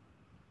diagnose.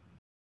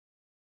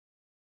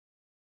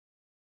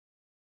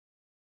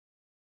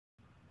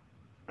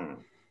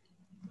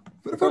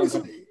 For å få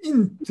liksom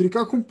inntrykk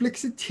av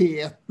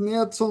kompleksiteten i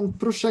et sånt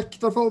prosjekt,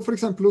 i hvert fall for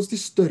eksempel hos de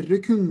større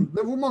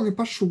kundene, hvor mange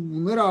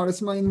personer det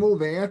som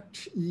involvert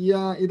i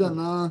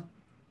denne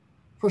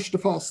første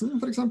fasen,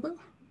 for eksempel?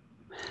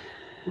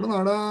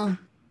 Hvordan det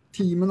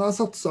teamene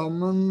satt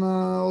sammen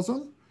og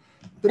sånn?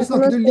 Dere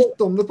snakket jo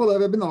litt om det på det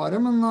webinaret,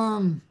 men...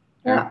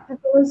 Ja, jeg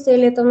kan si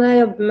litt om når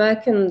jeg jobber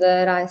med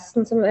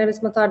kundereisen,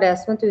 hvis man tar det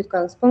som et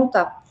utgangspunkt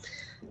da.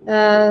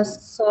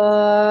 Så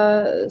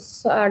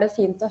det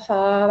fint å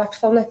ha i hvert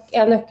fall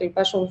en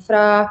nøkkelperson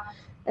fra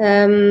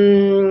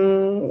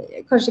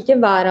kanskje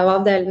ikke hver av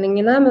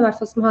avdelingene, men i hvert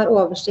fall som har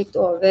oversikt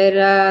over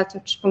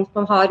touchpunkt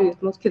man har ut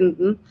mot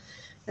kunden.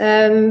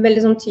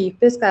 Veldig sånn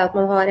typisk at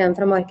man har en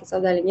fra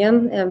markedsavdelingen,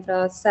 en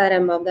fra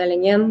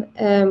CRM-avdelingen,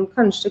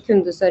 kanskje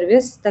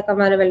kundeservice. Det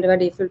kan være veldig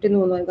verdifullt i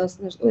noen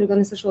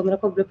organisasjoner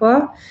å koble på.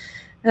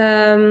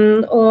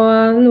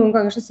 Og noen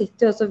ganger så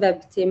sitter jo også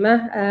webteamet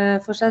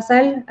for seg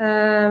selv,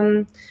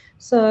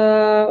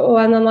 og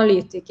en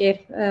analytiker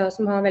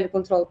som har veldig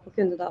kontroll på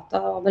kundedata,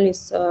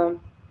 analyse og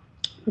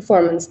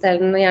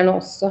performance-delen gjerne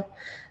også.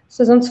 Så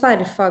sånn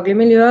tverrfaglig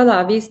miljø da,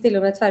 vi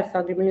stiller med et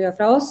tverrfaglig miljø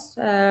fra oss,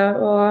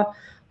 og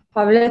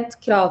har vel et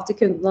krav til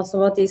kunden også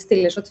om at de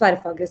stiller så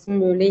tverrfaglig som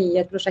mulig i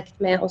et prosjekt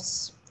med oss.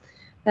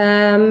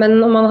 Men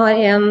om man har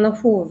en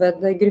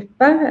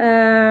hovedgruppe,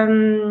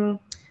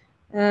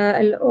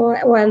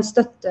 og en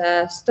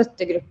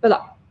støttegruppe da,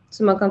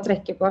 som man kan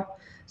trekke på.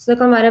 Så det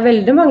kan være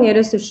veldig mange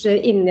ressurser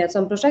inne i et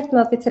sånt prosjekt,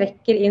 men at vi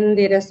trekker inn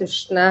de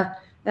ressursene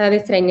vi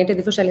trenger til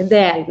de forskjellige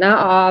delene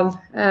av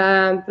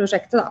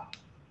prosjektet da.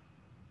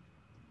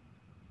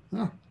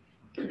 Ja.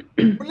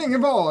 Hvor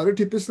lenge varer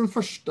typisk den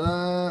første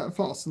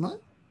fasen her?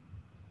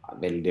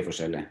 Veldig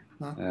forskjellig.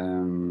 Ja.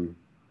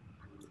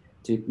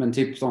 Men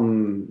typ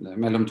sånn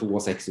mellom 2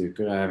 og 6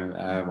 uker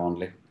er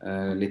vanlig.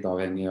 Litt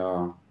avhengig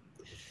av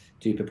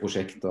type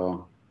prosjekt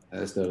og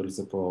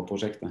størrelse på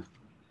prosjektet.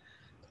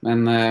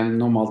 Men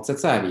normalt sett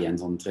så vi en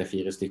sånn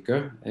 3-4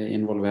 stykker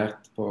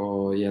involvert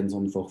i en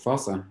sånn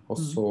forfase. Og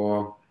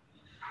så,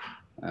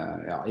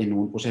 i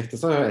noen prosjekter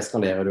så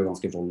eskalerer det jo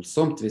ganske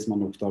voldsomt hvis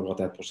man oppdager at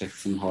det et prosjekt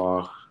som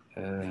har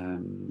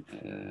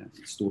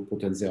stort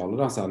potensial,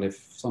 da, særlig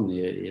sånn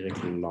i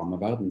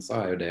reklameverden, så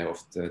jo det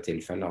ofte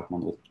tilfellet at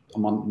man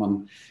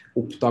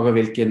oppdager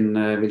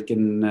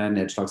hvilken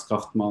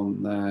nedslagskraft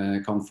man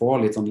kan få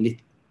litt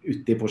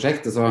ute i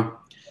prosjektet. Så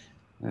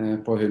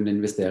på hun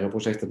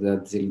investerer-prosjektet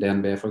til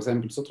DNB for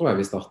eksempel, så tror jeg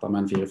vi startet med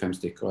en 4-5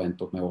 stykker og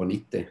endte opp med over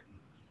 90.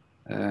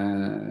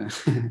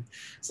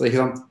 Så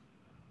ikke sant,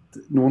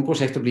 noen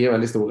prosjekter blir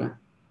veldig store.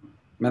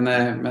 Men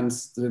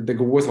det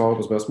gode svaret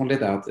på spørsmålet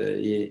ditt at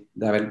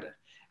det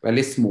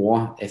veldig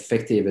små,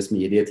 effektive,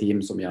 smidige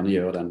team som gjerne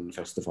gjør den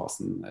første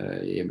fasen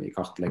i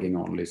kartlegging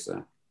og analyse,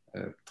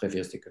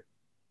 3-4 stykker.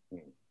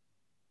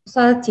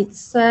 Så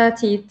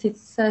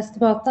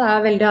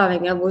tidsestimatet veldig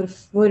avhengig av hvor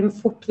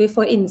fort vi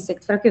får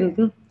innsikt fra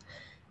kunden.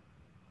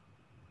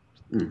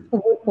 Og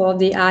hvor på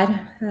de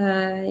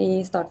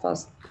i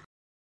startfasen.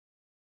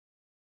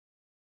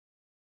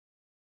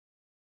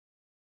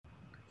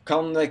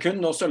 Kan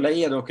kunden også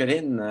leie dere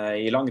inn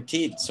i lang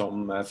tid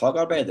som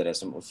fagarbeidere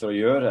for å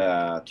gjøre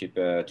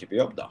type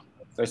jobb da?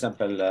 For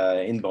eksempel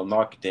inbound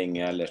marketing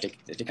eller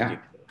slikt? Ja,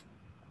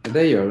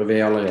 det gjør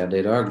vi allerede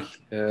i dag.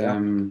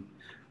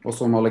 Og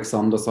som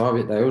Alexander sa,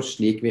 det jo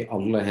slik vi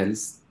aller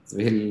helst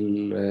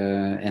vil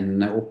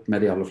ende opp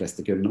med de aller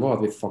fleste kundene våre,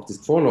 at vi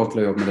faktisk får lov til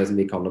å jobbe med det som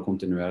vi kaller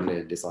kontinuerlig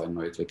design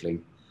og utvikling.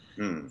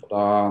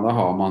 Da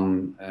har man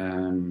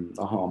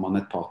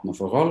et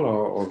partnerforhold,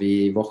 og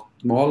vårt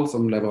mål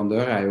som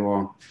leverandør jo å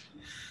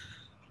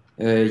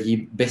gi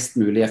best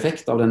mulig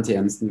effekt av den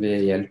tjenesten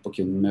vi hjelper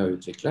kunden med å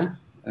utvikle.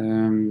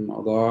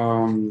 Og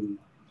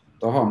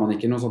da har man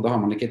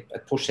ikke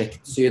et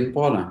prosjektsyn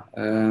på det.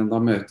 Da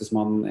møtes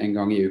man en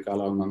gang i uka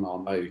eller en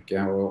gang hver uke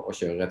og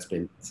kjører et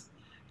litt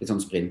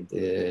sånn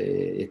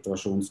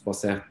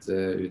iterasjonsbasert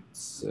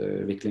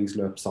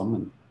utviklingsløp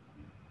sammen.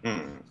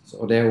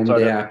 Og det om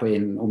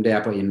det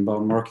på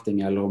inbound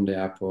marketing, eller om det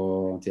på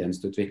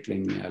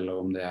tjenesteutvikling, eller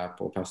om det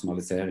på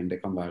personalisering,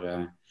 det kan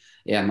være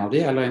en av de,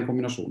 eller en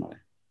kombinasjon av de.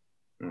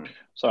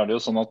 Så det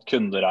jo sånn at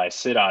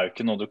kundereiser jo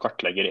ikke noe du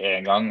kartlegger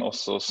en gang, og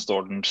så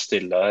står den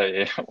stille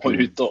år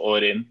ut og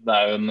år inn. Det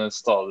jo en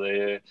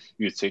stadig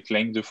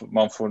utvikling.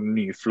 Man får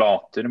nye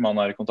flater,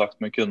 man i kontakt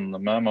med kundene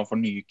med, man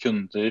får nye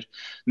kunder,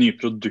 nye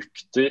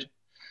produkter.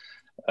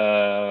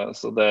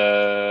 Så det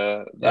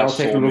så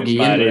mye som i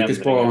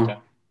endring.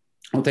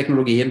 Og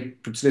teknologien,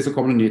 plutselig så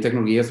kommer det nye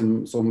teknologier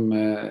som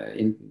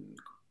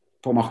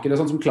på markedet,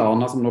 sånn som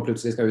Klarna, som nå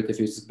plutselig skal ut i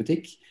fysisk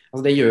butikk.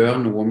 Altså det gjør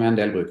noe med en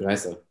del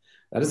brukerreiser.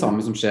 Det det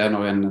samme som skjer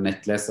når en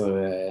nettleser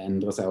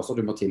endrer seg også.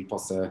 Du må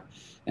tilpasse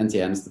en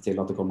tjeneste til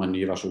at det kommer en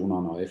ny versjon av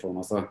en iPhone.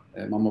 Altså,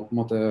 man må på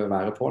en måte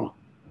være på da.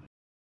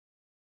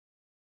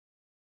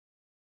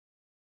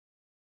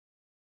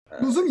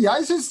 Noe som jeg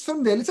synes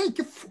fremdeles jeg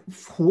ikke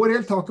får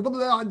helt taket på,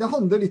 det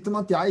handler litt om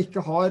at jeg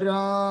ikke har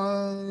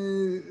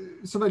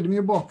så veldig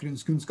mye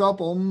bakgrunnskunnskap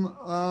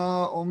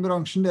om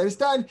bransjen deres.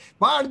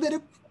 Hva det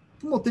dere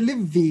på en måte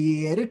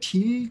leverer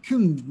til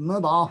kundene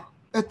da?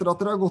 Etter at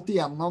dere har gått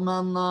igjennom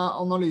en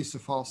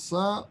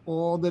analysefase,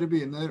 og dere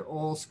begynner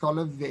å skal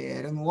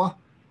levere noe.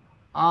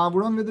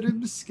 Hvordan vil dere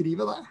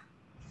beskrive det?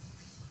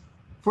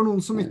 For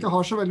noen som ikke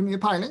har så veldig mye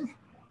peiling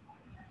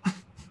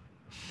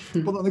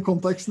på denne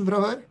konteksten fra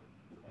før.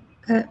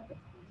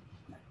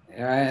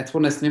 Jeg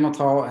tror nesten vi må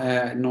ta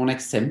noen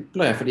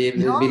eksempler, fordi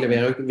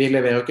vi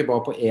leverer ikke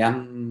bare på én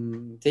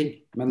ting.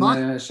 Men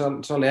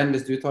Charlene,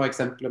 hvis du tar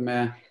eksempler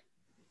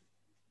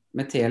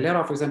med Telia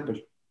da, for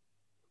eksempel.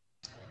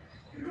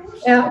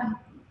 Ja,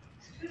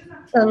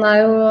 den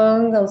jo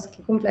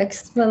ganske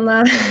kompleks, men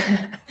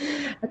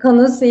jeg kan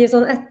jo si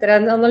sånn etter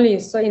en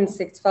analyse- og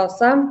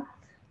innsiktsfase,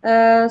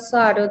 så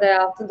det jo det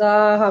at da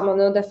har man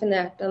jo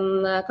definert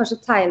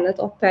kanskje tegnet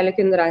opp hele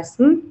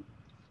kundereisen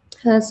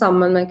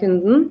sammen med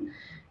kunden,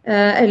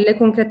 eller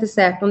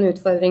konkretisert noen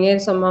utfordringer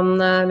som man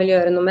vil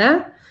gjøre noe med.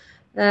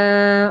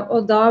 Og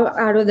da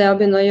det jo det å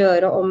begynne å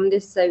gjøre om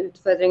disse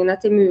utfordringene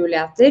til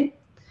muligheter,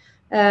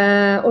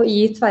 og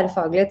i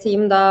tverrfaglige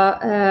team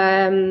da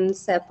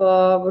se på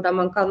hvordan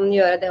man kan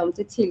gjøre det om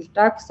til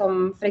tiltak,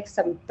 som for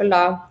eksempel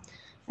da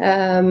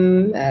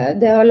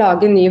det å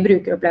lage en ny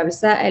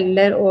brukeropplevelse,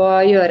 eller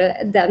å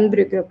gjøre den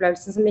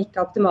brukeropplevelsen som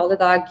ikke optimal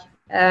i dag,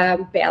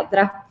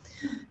 bedre.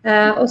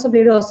 Og så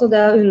blir det også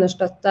det å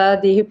understøtte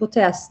de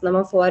hypotesene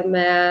man får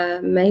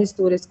med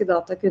historiske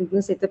data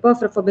kundene sitter på,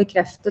 for å få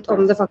bekreftet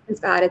om det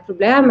faktisk et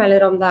problem,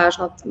 eller om det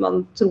sånn at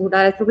man tror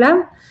det et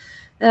problem.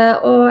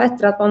 Og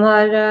etter at man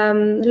har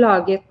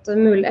laget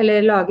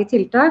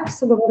tiltak,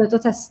 så går man ut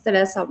og tester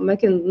det sammen med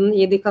kunden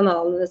i de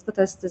kanalene det skal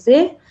testes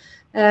i.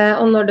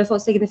 Og når det får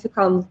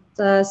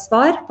signifikant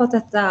svar på at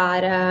dette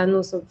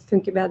noe som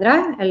funker bedre,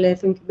 eller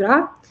funker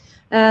bra,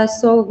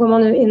 så går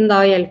man jo inn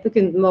da og hjelper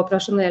kunden med å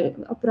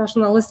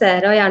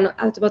operasjonalisere og gjerne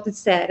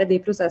automatisere de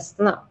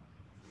prosessene.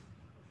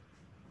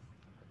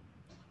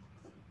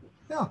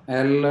 Ja.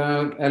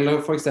 Eller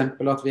for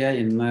eksempel at vi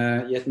inne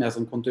i et mer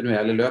sånn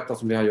kontinuerlig løp, da,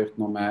 som vi har gjort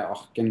nå med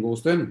ark en god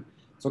stund.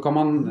 Så kan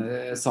man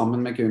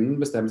sammen med kunden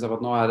bestemme seg for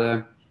at nå det,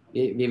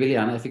 vi vil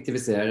gjerne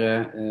effektivisere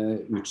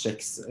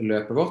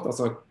utsjekksløpet vårt,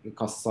 altså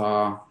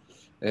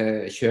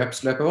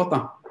kjøpsløpet vårt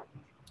da.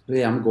 Vi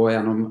vil gjerne gå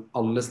gjennom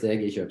alle steg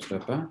i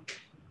kjøpsløpet,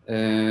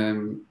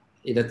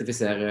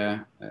 identifisere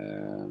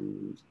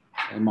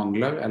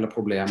mangler eller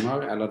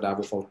problemer, eller der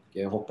hvor folk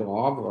hopper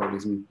av, og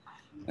liksom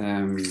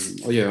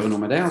og gjøre noe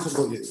med det, og så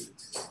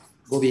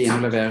går vi inn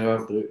og leverer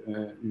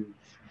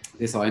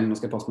design, nå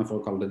skal jeg passe meg for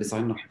å kalle det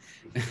design da.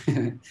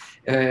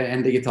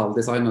 En digital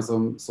designer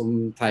som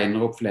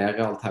tegner opp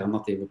flere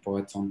alternativer på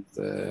et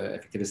sånt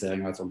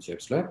effektivisering av et sånt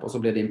kjøpsløp, og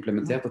så blir det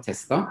implementert og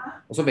testet,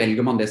 og så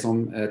velger man det som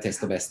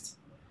tester best.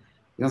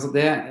 Så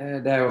det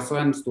jo også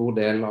en stor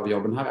del av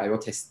jobben her, jo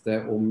å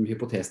teste om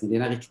hypotesene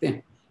dine riktig.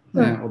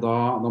 Og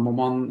da må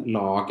man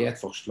lage et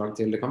forslag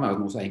til, det kan være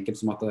noe så enkelt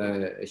som at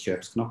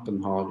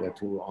kjøpsknappen har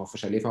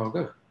forskjellige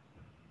farger.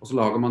 Og så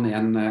lager man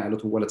 1 eller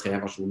 2 eller 3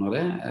 versjoner av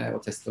det,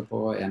 og tester på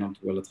 1 eller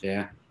 2 eller 3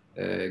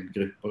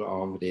 grupper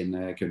av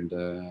dine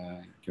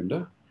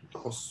kunder.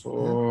 Og så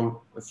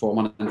får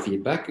man en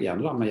feedback,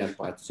 gjerne da, med hjelp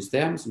av et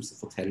system som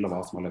forteller hva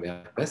som har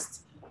levert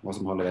best, hva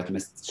som har levert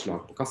mest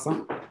slag på kassa.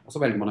 Og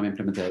så velger man å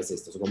implementere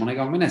sist, og så går man i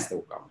gang med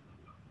neste oppgave.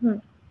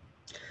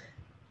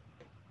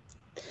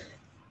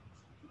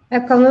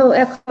 Jeg kan jo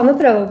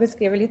prøve å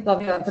beskrive litt hva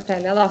vi gjør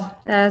forteller da,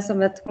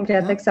 som et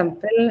konkret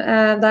eksempel.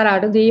 Der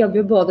det, de jobber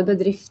jo både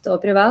bedrift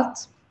og privat,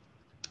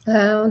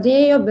 og de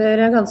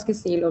jobber ganske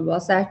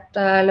silobasert,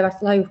 eller i hvert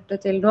fall har gjort det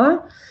til nå.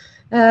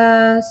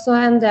 Så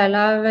en del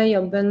av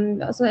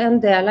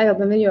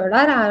jobben vi gjør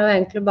der jo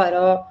egentlig bare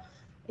å,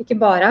 ikke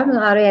bare,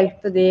 men å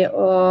hjelpe de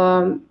å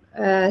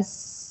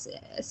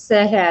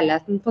se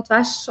helheten på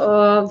tvers,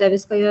 og det vi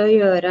skal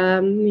gjøre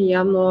mye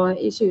av nå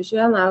i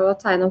 2021 jo å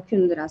tegne opp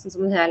kundereisen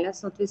som en helhet,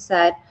 sånn at vi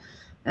ser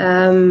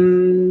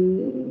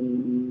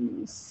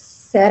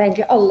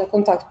egentlig alle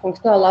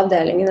kontaktpunktene og alle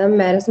avdelingene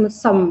mer som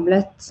med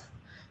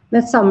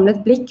et samlet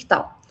blikk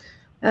da.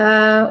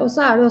 Og så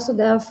det også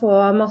det å få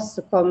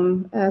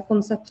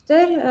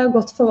massekom-konsepter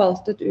godt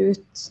forvaltet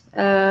ut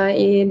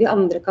i de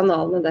andre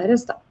kanalene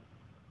deres da.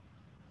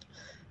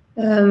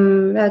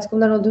 Jeg vet ikke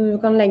om det noe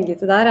du kan legge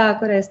til der,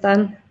 Kåre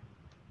Øystein?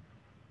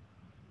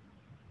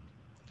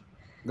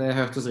 Det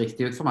hørtes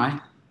riktig ut for meg.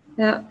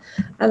 Ja,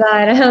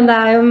 det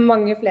jo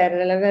mange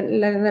flere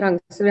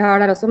leveranser vi har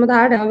der også, men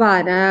det å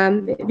være,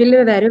 vi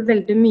leverer jo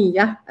veldig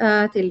mye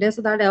til det, så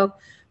det det å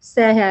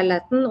se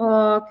helheten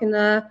og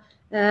kunne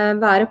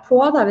være på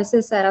da, hvis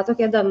vi ser at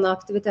ok, denne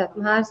aktiviteten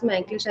her som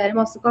egentlig skjer i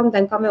massekom,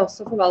 den kan vi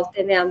også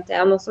forvalte inn i en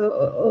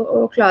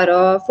og klare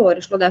å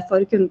foreslå det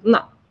for kunden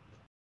da.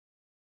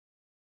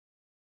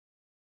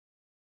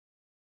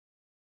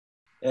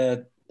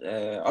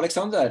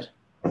 Alexander.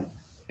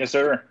 Yes,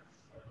 sir.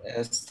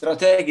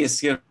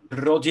 Strategisk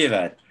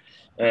rådgiver.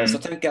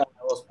 Så tenker jeg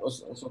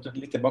også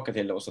litt tilbake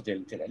til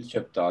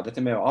Elkjøp da.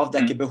 Dette med å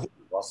avdekke behov.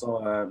 Altså,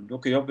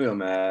 dere jobber jo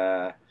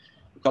med,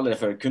 du kaller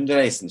det for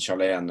kundereisen,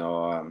 Charlene,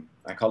 og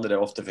jeg kaller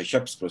det ofte for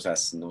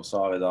kjøpsprosessen. Og så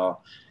har vi da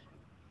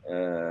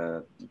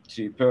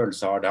Pearl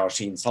så har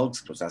sin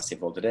salgsprosess i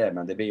forhold til det,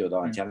 men det blir jo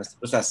da en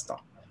tjenesteprosess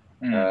da.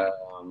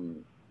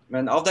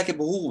 Men avdekke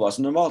behov,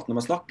 altså normalt når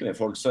man snakker med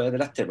folk, så det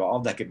lettere å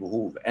avdekke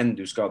behov enn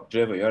du skal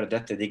prøve å gjøre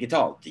dette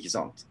digitalt, ikke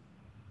sant?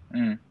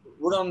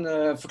 Hvordan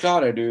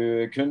forklarer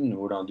du kunden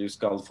hvordan du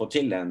skal få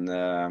til en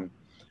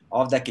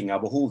avdekking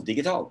av behov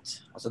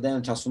digitalt? Altså det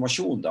en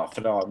transformasjon da,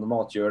 fra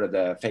normalt gjøre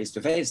det face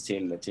to face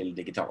til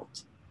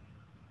digitalt.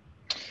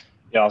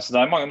 Ja, så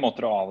det mange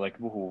måter å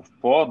avdekke behov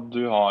på.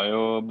 Du har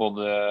jo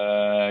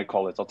både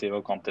kvalitative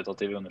og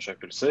kvantitative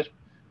undersøkelser.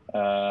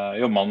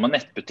 Jobber man med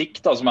nettbutikk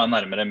da, som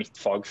nærmere mitt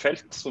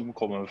fagfelt, som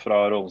kommer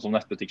fra rollen som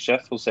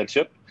nettbutikksjef hos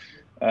Elkjøp,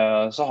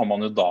 så har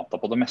man jo data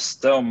på det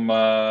meste om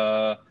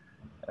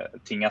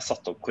ting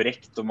satt opp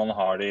korrekt, og man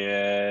har de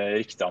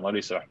riktige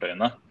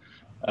analyseverktøyene.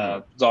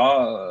 Da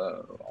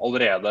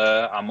allerede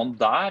man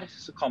der,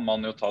 så kan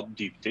man jo ta et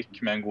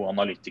dypdykk med en god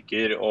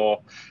analytiker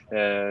og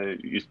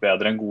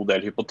utbedre en god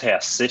del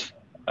hypoteser.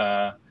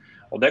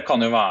 Og det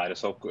kan jo være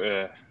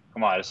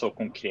så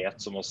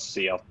konkret som å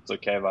si at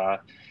ok,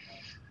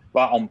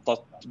 hva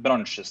antatt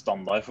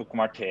bransjestandard for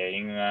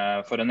konvertering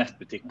for en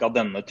nettbutikk av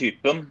denne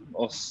typen,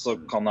 og så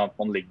kan det at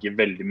man ligger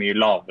veldig mye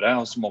lavere,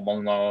 og så må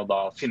man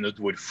da finne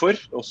ut hvorfor,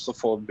 og så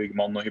bygger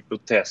man noen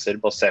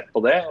hypoteser basert på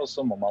det, og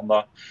så må man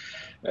da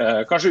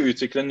kanskje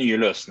utvikle nye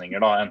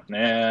løsninger da, enten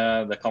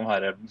det kan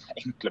være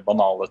enkle,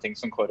 banale ting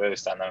som Kåre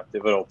Øystein nevnte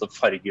i forhold til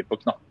farger på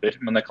knapper,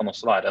 men det kan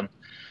også være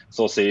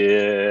så å si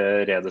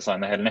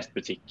redesigne hele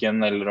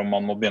nettbutikken, eller om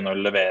man må begynne å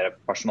levere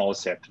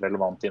personalisert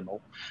relevant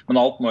innhold.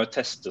 Men alt må jo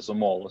testes og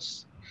måles.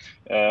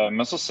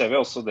 Men så ser vi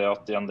også det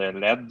at i en del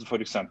ledd, for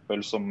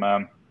eksempel som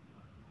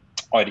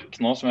Ark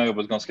nå, som jeg har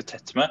jobbet ganske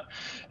tett med,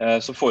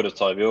 så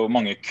foretar vi jo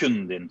mange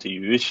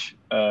kundeintervjuer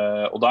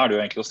Og da det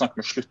jo egentlig å snakke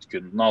med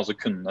sluttkundene, altså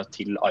kundene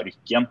til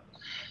arken.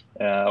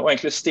 Og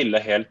egentlig stille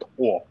helt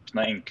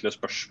åpne, enkle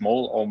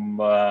spørsmål om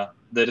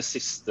deres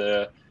siste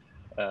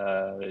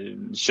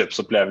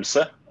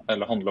kjøpsopplevelse,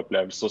 eller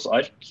handleopplevelse hos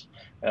ark.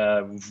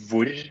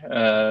 Hvor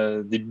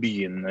de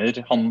begynner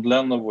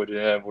handelen, og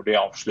hvor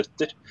de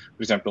avslutter.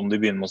 For eksempel om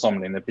de begynner med å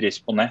sammenligne pris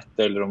på nett,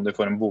 eller om de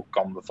får en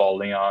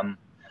bokanbefaling av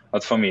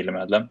et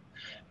familiemedlem.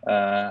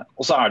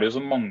 Og så det jo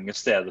så mange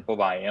steder på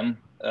veien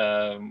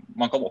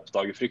man kan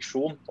oppdage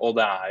friksjon, og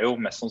det jo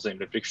mest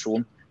sannsynlig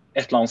friksjon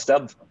et eller annet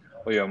sted.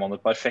 Og gjør man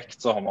det perfekt,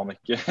 så har man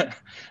ikke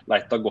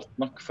leita godt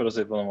nok, for å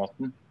si det på den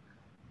måten.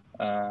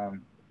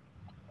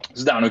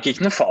 Så det nok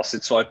ikke noe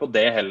fasitsvar på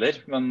det heller,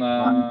 men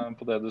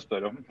på det du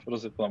spør om, for å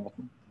si det på den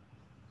måten.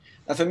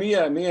 For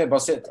mye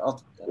basert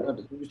at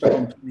du snakker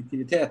om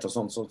produktivitet og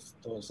sånn, så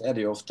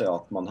det jo ofte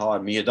at man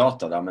har mye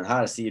data der, men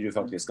her sier du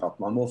faktisk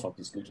at man må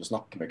faktisk ut og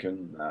snakke med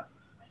kundene.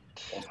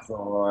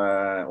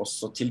 Og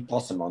så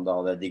tilpasser man da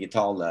det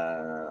digitale,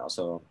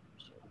 altså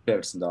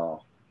opplevelsen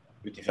da,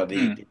 utifra de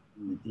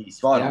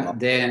svarene. Ja,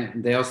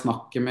 det å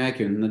snakke med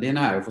kundene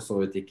dine jo for så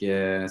vidt ikke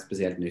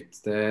spesielt nytt.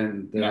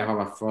 Det har I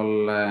hvert fall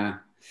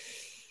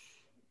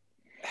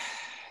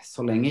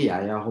så lenge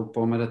jeg har holdt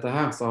på med dette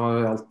her, så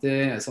har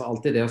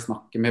alltid det å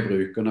snakke med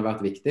brukerne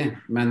vært viktig.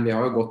 Men vi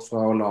har jo gått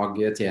fra å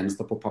lage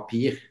tjenester på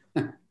papir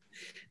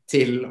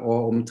til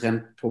å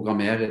omtrent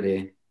programmere de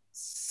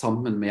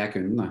sammen med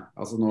kundene.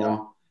 Altså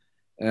nå,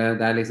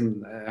 det liksom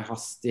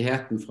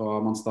hastigheten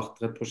fra man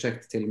starter et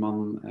prosjekt til man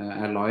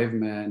live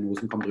med noe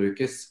som kan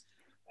brukes,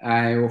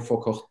 jo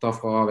forkortet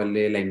fra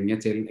veldig lenge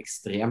til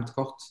ekstremt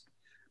kort.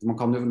 Nå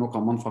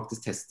kan man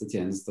faktisk teste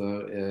tjenester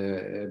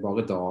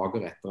bare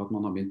dager etter at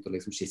man har begynt å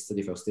liksom skisse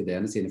de første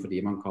ideene sine, fordi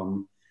man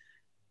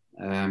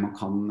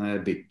kan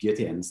bygge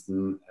tjenesten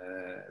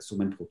som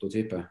en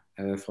prototype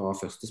fra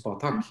første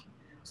spartak.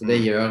 Så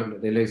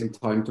det liksom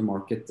time to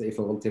market I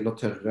forhold til å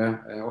tørre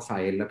å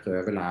feile,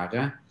 prøve,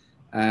 lære,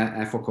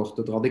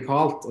 forkortet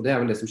radikalt. Og det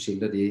vel det som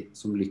skiller de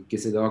som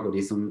lykkes I dag, og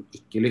de som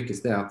ikke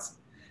lykkes. Det at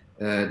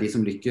de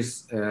som lykkes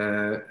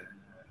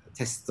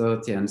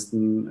tester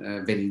tjenesten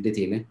veldig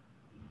tidlig.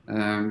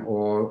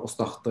 Og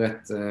starter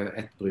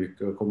et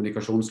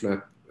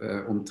brukerkommunikasjonsløp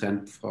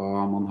omtrent fra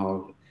man har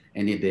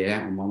en idé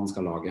om hva man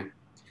skal lage.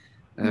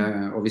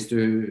 Og hvis du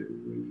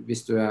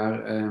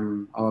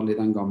av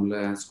den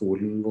gamle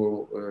skolen hvor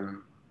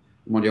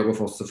man jobber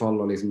fossefall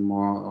og liksom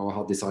må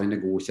ha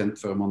designet godkjent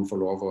før man får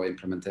lov å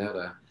implementere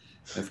det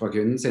fra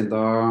kunden sin,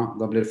 da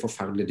blir det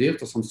forferdelig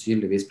dyrt, og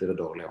sannsynligvis blir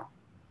det dårlig også.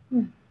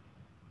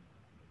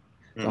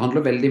 Det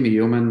handler veldig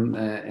mye om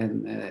et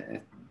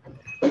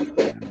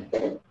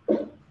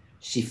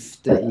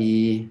skifte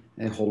I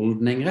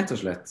holdning, rett og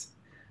slett.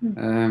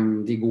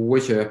 De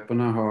gode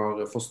kjøperne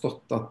har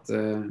forstått at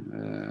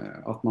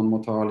man må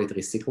ta litt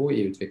risiko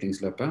I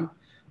utviklingsløpet,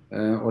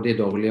 og de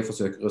dårlige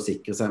forsøker å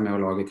sikre seg med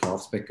å lage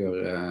kravspekker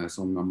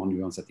som man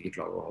uansett ikke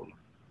klarer å holde.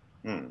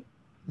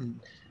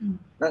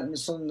 Men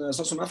sånn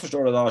som jeg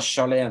forstår det da,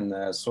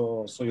 Charlene,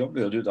 så jobber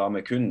jo du da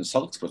med kun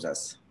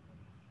salgsprosess.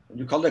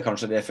 Du kaller det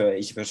kanskje det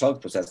ikke for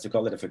salgsprosess, du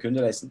kaller det for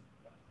kundereisen?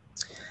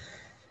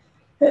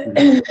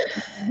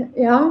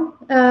 Ja,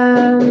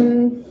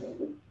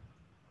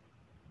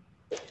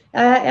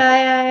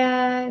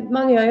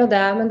 man gjør jo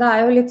det, men det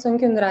jo litt sånn,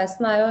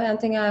 kundereisen jo, en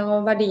ting jo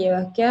å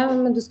verdiøke,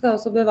 men du skal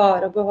også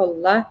bevare og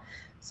beholde.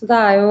 Så det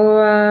jo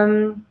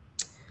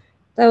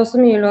så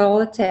mye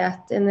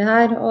lojalitet inni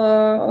her,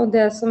 og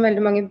det som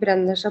veldig mange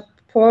brenner seg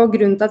på,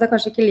 grunnen til at jeg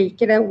kanskje ikke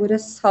liker det ordet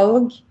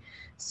salg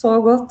så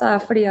godt,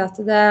 fordi at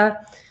det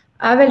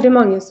veldig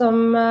mange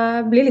som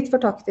blir litt for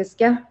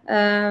taktiske,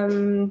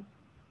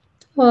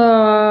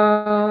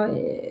 og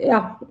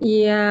ja,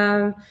 I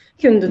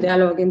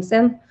kundedialogen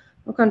sin,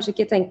 og kanskje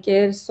ikke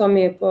tenker så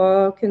mye på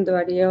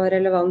kundeverdi og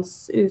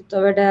relevans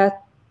utover det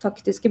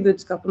taktiske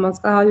budskapet man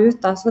skal ha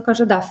ut. Da. Så det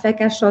kanskje derfor jeg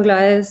ikke så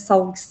glad I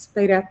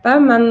salgsbegrepet,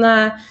 men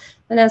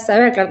jeg ser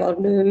jo helt klart hva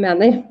du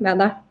mener med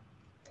det.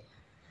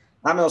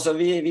 Nei, men altså,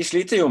 vi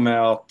sliter jo med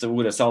at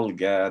ordet salg,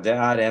 det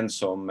en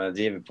som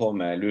driver på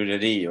med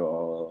lureri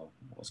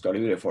og skal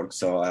lure folk,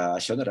 så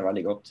jeg skjønner det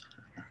veldig godt.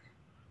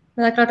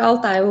 Men det klart,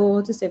 alt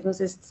jo til syvende og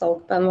sist salg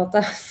på en måte.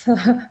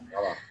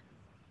 Ja da.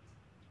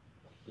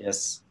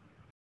 Yes.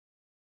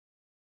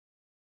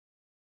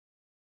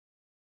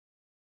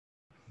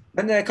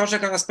 Men kanskje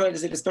kan jeg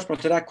stille spørsmål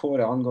til deg,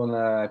 Kåre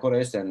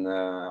Øystein,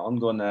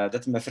 angående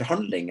dette med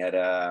forhandlinger.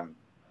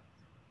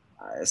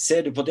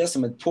 Ser du på det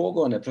som et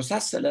pågående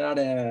prosess, eller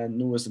det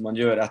noe som man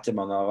gjør etter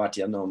man har vært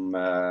gjennom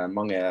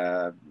mange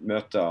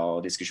møter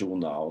og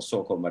diskusjoner, og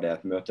så kommer det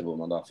et møte hvor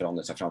man da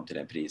forhandler seg frem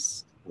til en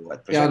pris på et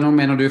prosjekt? Ja, nå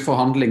mener du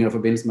forhandlinger I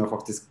forbindelse med å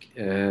faktisk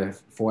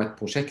få et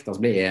prosjekt,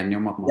 altså bli enige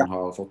om at man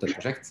har fått et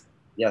prosjekt?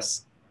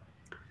 Yes.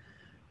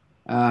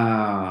 Da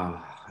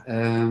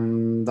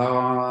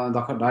har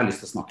jeg lyst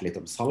til å snakke litt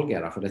om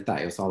salget, for dette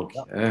jo salg.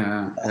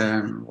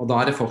 Og da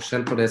det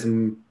forskjell på det som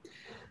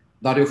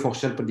Da det jo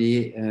forskjell på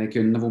de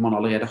kundene hvor man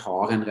allerede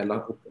har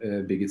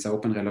bygget seg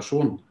opp en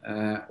relasjon,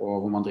 og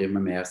hvor man driver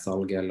med mer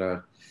salg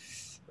eller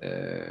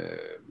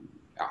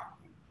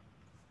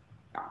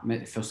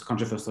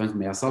kanskje først og fremst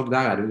mersalg.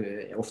 Der det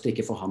jo ofte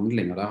ikke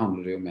forhandlinger, der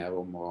handler det jo mer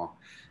om å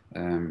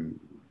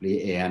bli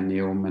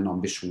enige om en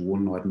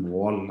ambisjon og et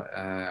mål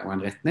og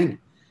en retning.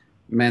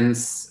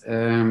 Mens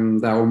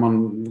der hvor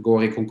man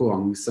går i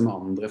konkurranse med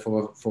andre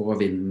for å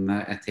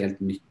vinne et helt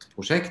nytt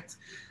prosjekt,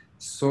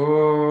 så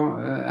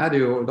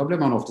det jo, da blir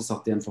man ofte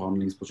satt i en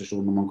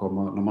forhandlingsposisjon når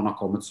man har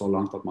kommet så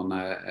langt at man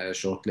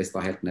shortlista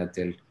helt ned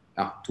til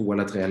 2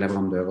 eller 3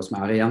 leverandører som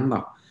igjen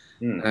da.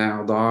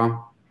 Og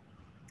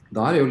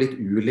da det jo litt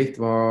ulikt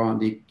hva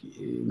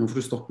nå får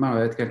du stoppe meg, og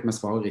jeg vet ikke helt om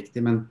jeg svarer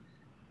riktig, men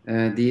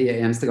de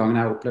eneste gangene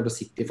jeg har opplevd å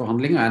sitte i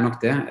forhandlinger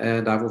nok det,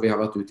 der hvor vi har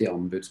vært ute i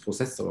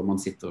anbudsprosesser, og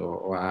man sitter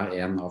og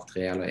en av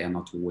 3 eller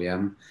en av 2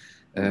 igjen,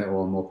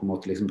 og må på en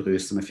måte liksom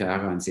bruse med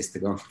fjæra en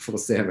siste gang for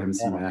å se hvem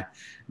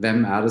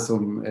det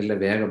som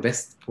leverer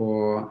best på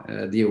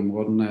de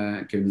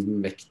områdene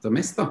kunden vekter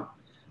mest da.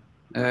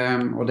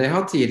 Og det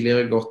har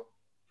tidligere gått,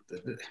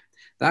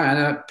 der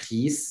det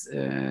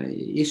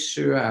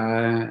pris-issue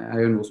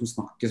jo noe som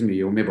snakkes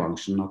mye om i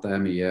bransjen, at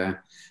det mye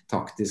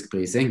taktisk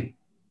prising.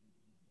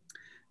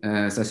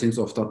 Så jeg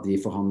synes ofte at de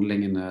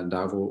forhandlingene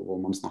der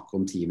hvor man snakker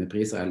om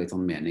timepriser litt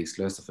sånn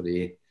meningsløse,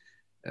 fordi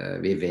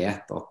vi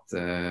vet at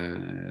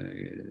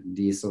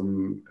de som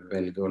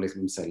velger å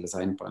liksom selge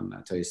seg inn på en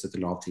tøysete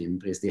lav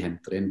timepris, de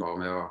henter inn bare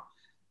med å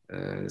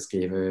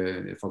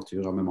skrive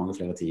faktura med mange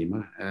flere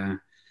timer.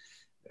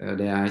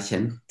 Det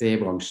kjent i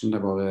bransjen, det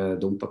bare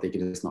dumt at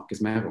ikke det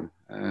snakkes mer om.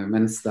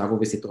 Mens der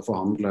hvor vi sitter og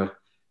forhandler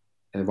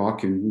hva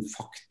kunden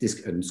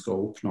faktisk ønsker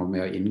å oppnå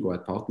med å inngå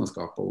et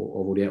partnerskap, og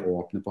hvor de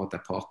åpne på at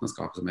det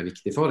partnerskapet som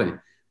viktig for dem,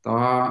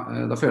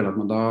 da føler jeg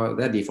at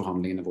det de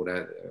forhandlingene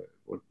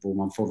hvor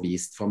man får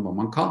vist frem hva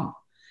man kan.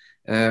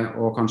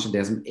 Og kanskje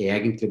det som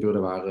egentlig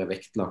burde være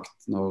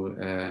vektlagt når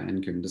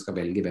en kunde skal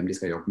velge hvem de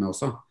skal jobbe med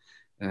også.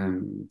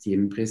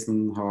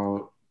 Timeprisen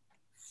har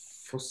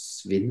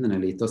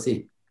forsvinnende lite å si.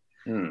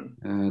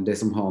 Det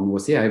som har noe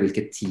å si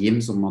hvilket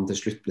team som man til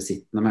slutt blir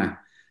sittende med,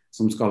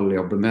 som skal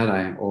jobbe med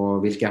deg,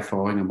 og hvilke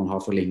erfaringer man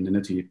har for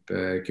lignende type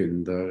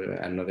kunder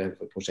eller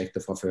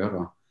prosjekter fra før.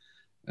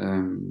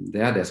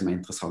 Det det som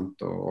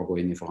interessant å gå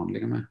inn i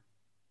forhandlinger med.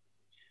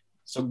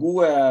 Så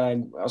gode,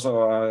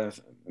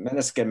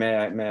 mennesker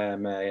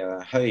med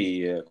høy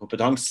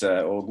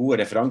kompetanse og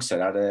gode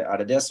referanser,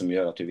 det som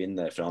gjør at du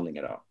vinner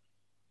forhandlinger da?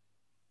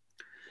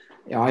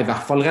 Ja, i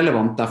hvert fall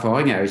relevant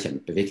erfaring jo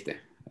kjempeviktig.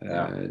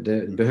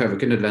 Det behøver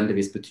ikke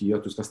nødvendigvis bety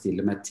at du skal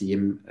stille med et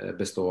team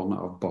bestående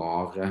av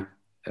bare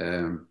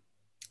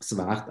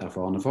svært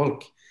erfarne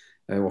folk.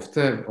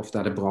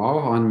 Ofte det bra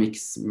å ha en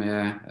mix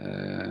med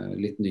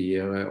litt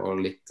nyere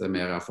og litt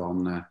mer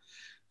erfarne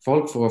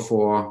folk for å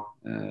få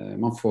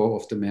man får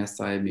ofte med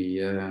seg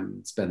mye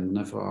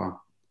spennende fra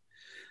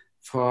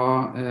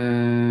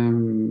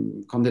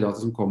kandidater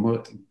som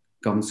kommer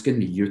ganske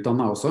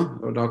nyutdannet også,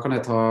 og da kan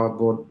jeg ta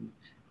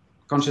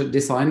kanskje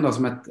design da,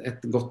 som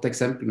et godt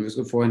eksempel. Når vi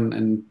skal få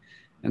en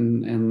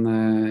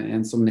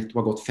som nettopp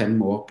har gått 5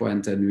 år på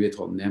NTNU i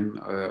Trondheim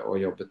og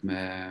jobbet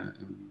med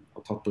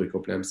og tatt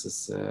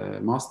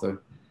brukeropplevelsesmaster,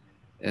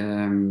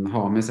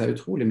 har med seg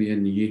utrolig mye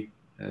ny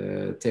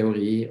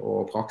teori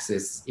og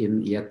praksis inn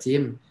i et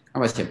team. Det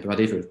kan være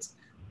kjempeverdifullt,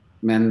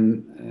 men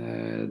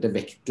det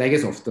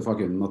vektlegges ofte fra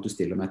kunden at du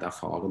stiller med et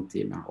erfarent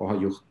team og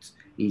har gjort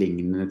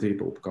lignende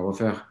type oppgaver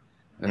før.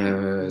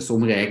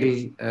 Som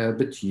regel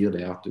betyr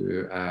det at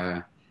du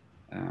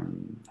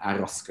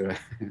raskere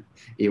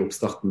i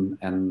oppstarten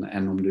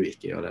enn om du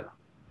ikke gjør det.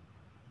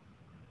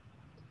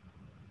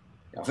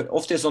 Ja, for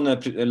ofte i sånne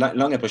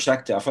lange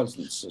prosjekter, i hvert fall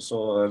så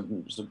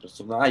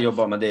når jeg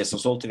jobbet med det, så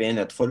solgte vi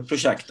inn et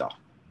forprosjekt da.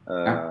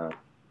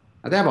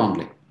 Ja, det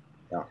vanlig.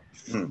 Ja.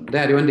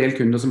 Det jo en del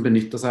kunder som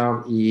benytter seg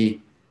av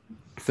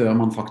før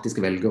man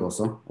faktisk velger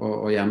også,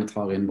 og gjerne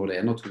tar inn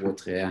både 1, 2 og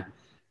 3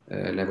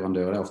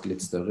 leverandører, det ofte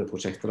litt større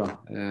prosjekter da,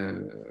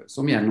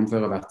 som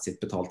gjennomfører hvert sitt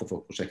betalte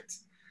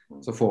forprosjekt.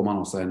 Så får man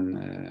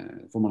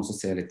også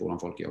se litt hvordan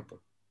folk jobber.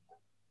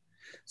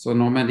 Så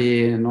nå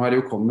det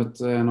jo kommet,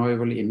 nå har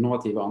jo vel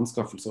innovative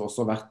anskaffelser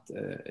også vært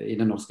i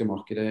det norske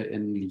markedet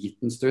en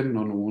liten stund,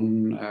 og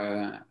noen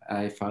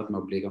i ferd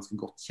med å bli ganske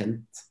godt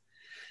kjent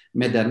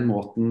med den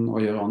måten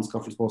å gjøre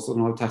anskaffelse på også.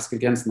 Nå har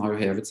terskelgrensen har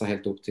jo hevet seg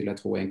helt opp til, jeg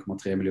tror,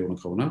 1,3 millioner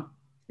kroner.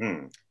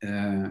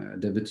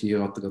 Det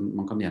betyr at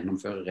man kan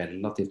gjennomføre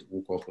relativt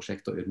OK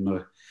prosjekter uten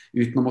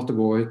å måtte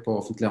gå ut på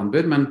offentlig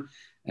anbud, men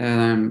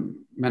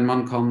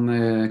man kan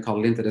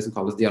kalle inn til det som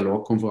kalles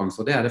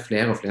dialogkonferanser, og det det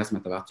flere og flere som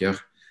etter hvert gjør.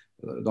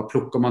 Da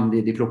plukker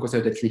de plukker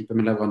seg ut et knippe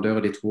med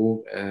leverandører de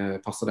tror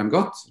passer dem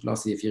godt, la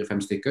oss si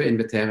 4-5 stykker,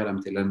 inviterer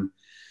dem til en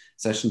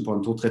session på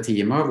 2-3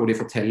 timer, hvor de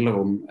forteller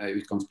om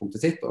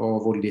utgangspunktet sitt, og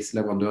hvor disse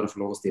leverandørene får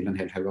lov å stille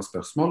en hel haug av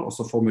spørsmål, og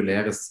så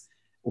formuleres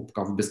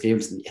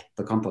oppgavebeskrivelsen i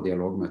etterkant av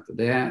dialogmøtet.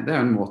 Det jo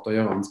en måte å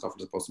gjøre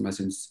anskaffelse på som jeg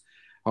synes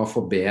har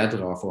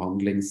forbedret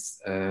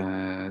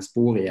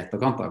forhandlingsspor i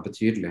etterkant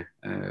betydelig,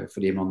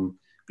 fordi man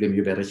blir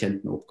mye bedre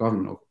kjent med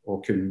oppgaven,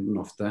 og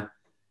kunden ofte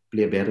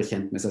blir bedre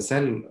kjent med seg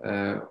selv,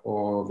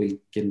 og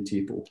hvilken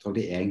type oppdrag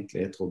de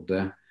egentlig trodde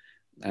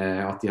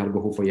at de hadde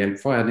behov for hjelp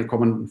for. De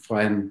kommer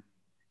fra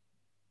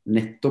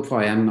nettopp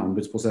fra en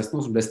anbudsprosess nå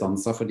som ble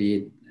stanset fordi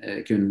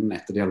kunden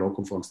etter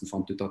dialogkonferansen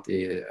fant ut at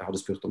de hadde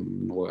spurt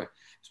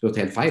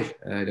helt feil.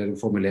 De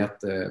hadde formulert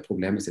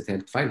problemet sitt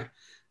helt feil.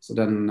 Så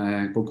den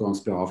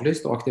konkurransen ble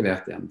avlyst og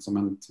aktivert igjen som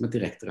et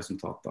direkte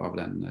resultat av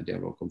den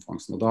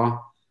dialogkonferansen. Og da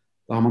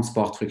har man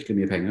spart fryktelig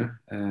mye penger,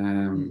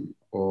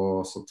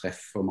 og så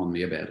treffer man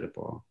mye bedre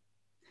på.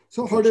 Så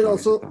har dere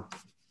altså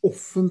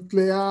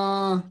offentlige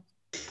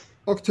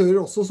aktører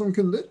også som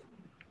kunder?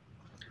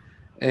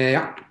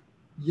 Ja.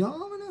 Ja,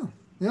 vel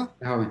ja.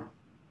 Det har vi.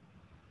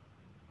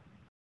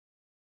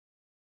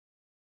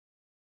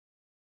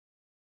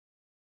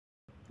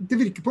 Det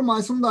virker på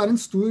meg som det en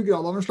stor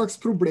grad av en slags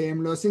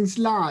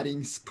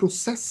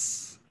problemløsningslæringsprosess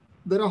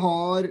dere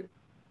har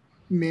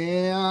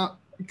med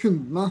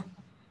kundene.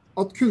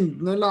 At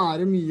kundene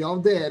lærer mye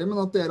av dere,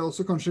 men at dere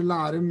også kanskje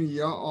lærer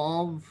mye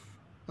av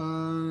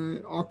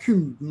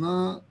kundene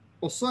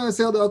også. Jeg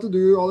ser det at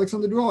du,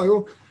 Alexander, du har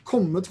jo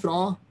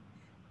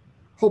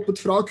hoppet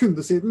fra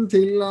kundesiden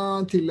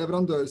til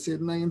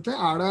leverandørsiden egentlig.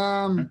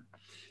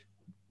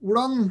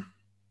 Hvordan,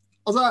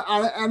 altså det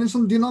en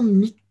sånn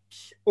dynamikk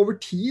over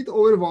tid,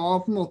 over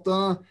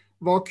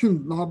hva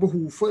kundene har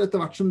behov for etter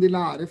hvert som de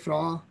lærer fra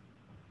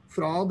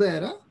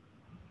dere?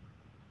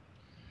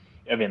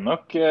 Jeg vil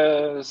nok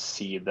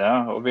si det,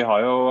 og vi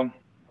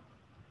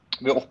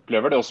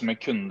opplever det også med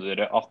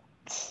kunder at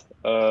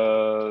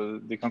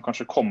de kan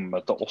kanskje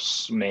komme til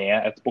oss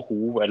med et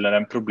behov eller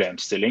en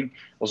problemstilling,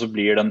 og så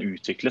blir den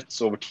utviklet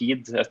over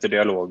tid etter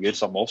dialoger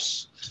sammen med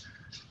oss.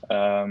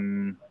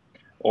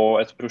 Og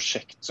et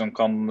prosjekt som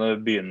kan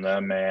begynne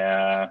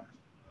med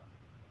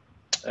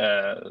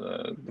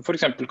for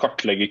eksempel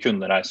kartlegge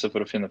kundereise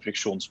for å finne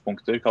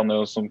friksjonspunkter, kan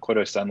jo, som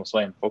Kåre Øystein også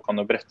var inne på, kan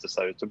jo brette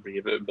seg ut og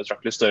bli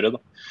betraktelig større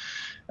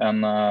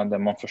enn det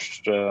man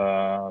først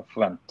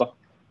forventet.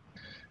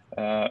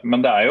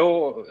 Men det jo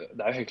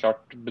helt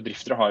klart,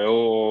 bedrifter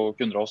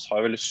kunder av oss har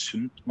jo veldig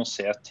sunt med å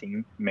se ting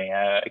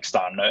med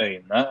eksterne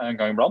øyne en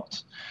gang iblant.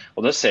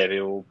 Og det ser vi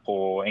jo på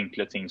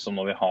enkle ting som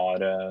når vi har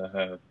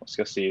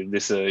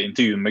disse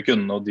intervjuene med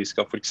kundene, og de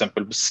skal for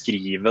eksempel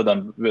beskrive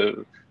den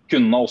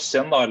kunden av oss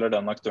igjen, eller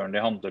den aktøren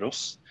de handler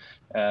hos,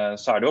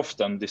 så det jo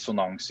ofte en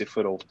dissonans i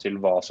forhold til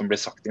hva som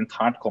blir sagt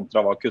internt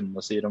kontra hva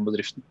kundene sier om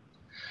bedriften.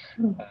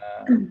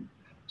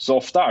 Så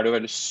ofte det jo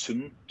veldig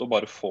sunt å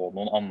bare få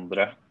noen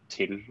andre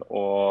til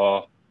å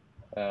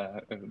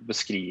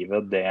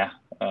beskrive det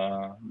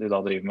de da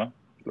driver med.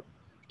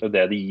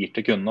 Det de gir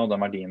til kundene, og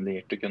den verdien de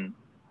gir til kunden.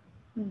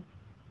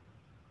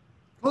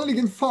 Kan det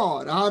ligge en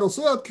fare her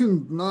også, at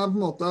kundene på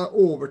en måte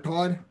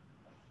overtar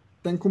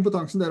den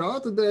kompetansen dere har,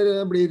 at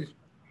dere blir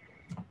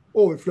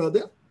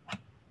overflødige?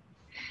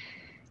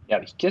 Jeg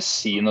vil ikke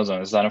si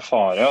nødvendigvis det en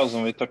fare, og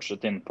som vi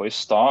touchet inn på i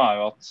stad,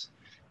 jo at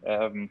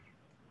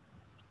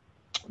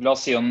la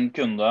oss si en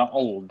kunde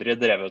aldri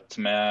drevet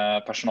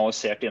med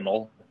personalisert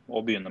innhold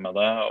og begynner med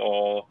det,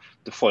 og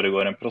det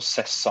foregår en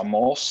prosess sammen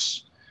med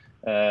oss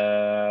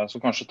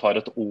som kanskje tar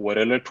et år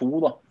eller to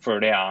før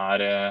de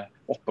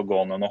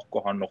oppegående nok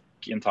og har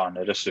nok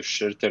interne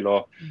ressurser til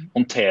å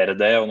håndtere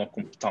det og nok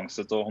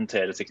kompetanse til å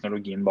håndtere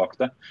teknologien bak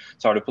det.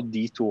 Så har det på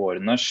de 2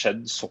 årene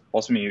skjedd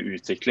såpass mye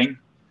utvikling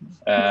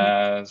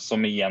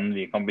som igjen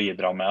vi kan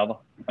bidra med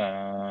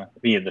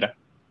videre.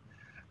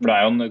 For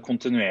det jo en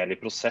kontinuerlig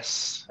prosess,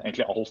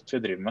 egentlig alt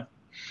vi driver med.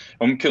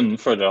 Om kunden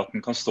føler at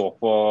den kan stå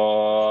på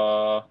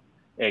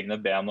egne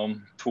ben om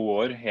 2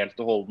 år helt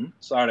og holden,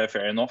 så det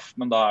fair enough,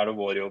 men da det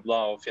vår jobb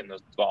å finne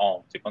ut hva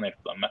annet vi kan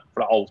hjelpe dem med. For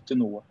det alltid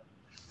noe.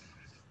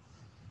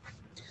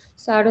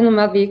 Så det noe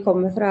med at vi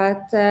kommer fra en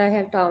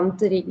helt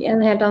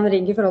annen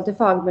rigg i forhold til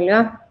fagmiljø.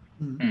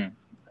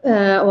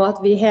 Og at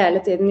vi hele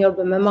tiden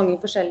jobber med mange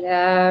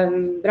forskjellige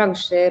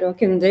bransjer og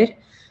kunder,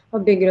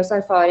 og bygger oss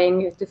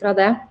erfaring ut ifra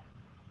det.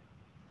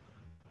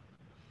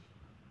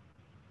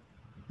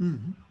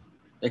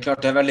 Det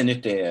klart det veldig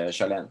nyttig,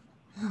 Charlene.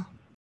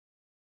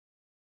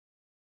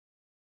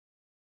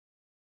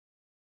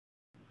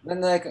 Men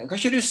kan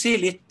ikke du si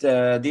litt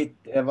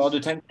hva du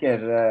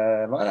tenker,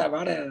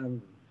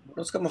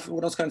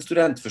 hvordan skal en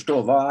student forstå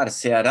hva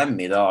CRM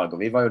i dag? Og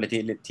vi var jo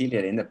litt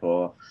tidligere inne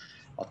på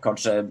at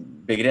kanskje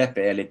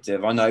begrepet litt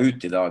vannet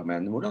ut i dag,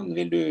 men hvordan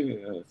vil du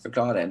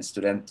forklare en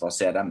student hva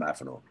CRM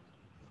for noe?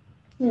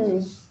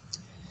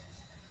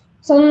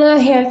 Sånn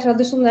helt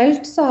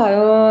tradisjonelt så har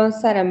jo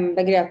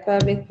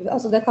CRM-begrepet blitt,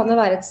 altså det kan jo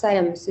være et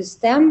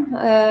CRM-system,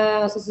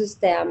 altså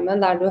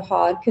systemet der du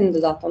har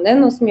kundedataen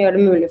din, og som gjør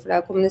det mulig for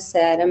deg å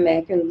kommunisere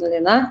med kundene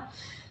dine.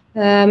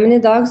 Men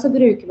i dag så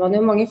bruker man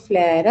jo mange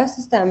flere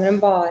systemer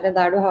enn bare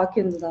der du har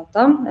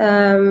kundedata.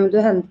 Du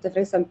henter for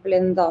eksempel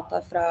inn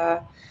data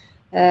fra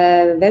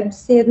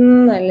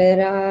websiden, eller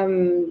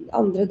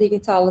andre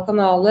digitale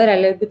kanaler,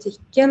 eller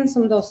butikken,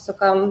 som du også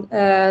kan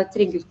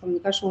trigge ut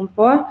kommunikasjon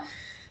på.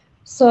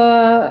 Så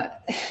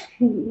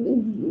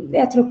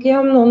jeg tror ikke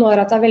om noen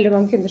år at det veldig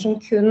mange kunder som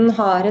kun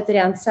har et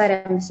rent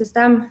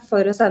CRM-system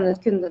for å sende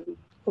ut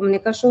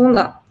kundekommunikasjon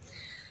da.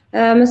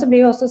 Men så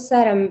blir jo også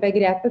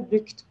CRM-begrepet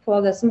brukt på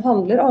det som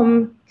handler om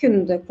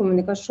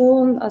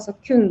kundekommunikasjon, altså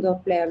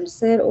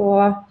kundeopplevelser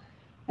og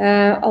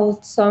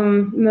alt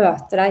som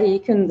møter deg i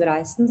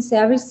kundereisen. Så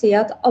jeg vil si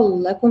at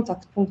alle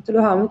kontaktpunkter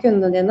du har med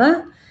kundene dine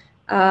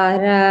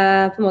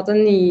på en måte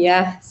nye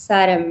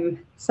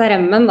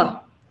CRM-en da.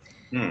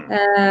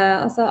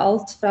 Altså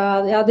alt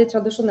fra de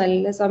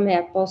tradisjonelle som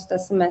e-post,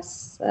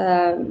 SMS,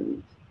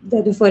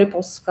 det du får i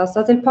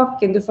postkassa, til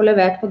pakken du får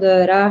levert på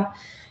døra,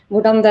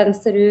 hvordan den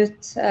ser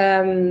ut,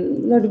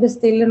 når du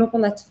bestiller noe på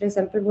nett for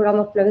eksempel,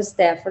 hvordan oppleves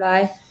det for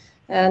deg,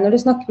 når du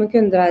snakker med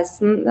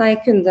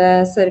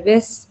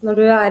kundeservice, når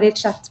du i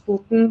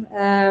chatboten,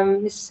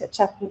 hvis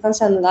chatten kan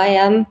kjenne deg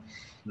igjen,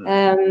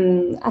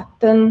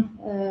 appen,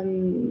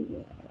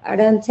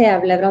 det en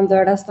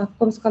TV-leverandør det snakk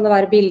om, så kan det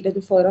være bilder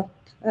du får opp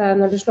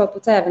når du slår på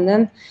TV-en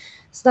din.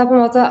 Så det på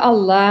en måte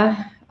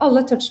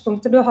alle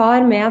touchpunkter du har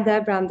med det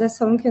brandet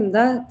som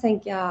kunde,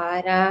 tenker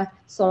jeg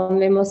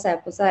sånn vi må se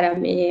på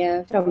CRM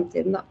i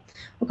fremtiden da.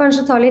 Og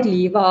kanskje ta litt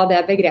livet av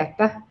det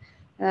begrepet.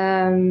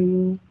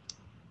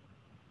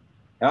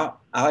 Ja,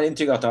 jeg har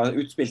inntrykk av at det har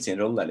utspilt sin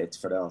rolle litt,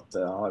 for det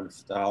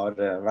har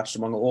vært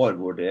så mange år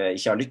hvor det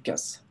ikke har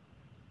lykkes.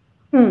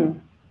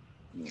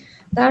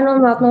 Det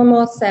noe med at man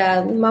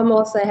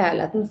må se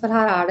helheten, for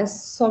her det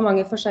så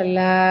mange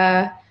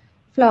forskjellige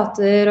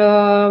flater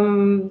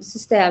og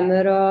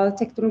systemer og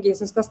teknologi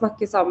som skal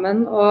snakke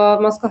sammen, og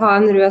man skal ha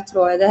en rød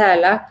tråd i det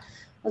hele.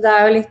 Og det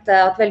jo litt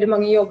at veldig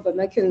mange jobber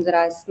med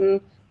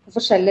kundereisen på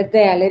forskjellige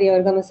deler i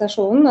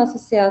organisasjonen.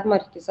 Altså si at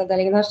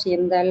markedsavdelingen har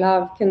sin del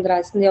av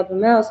kundereisen de jobber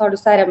med, og så har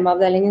du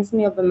CRM-avdelingen som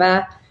jobber med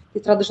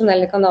de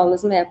tradisjonelle kanalene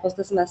som e-post,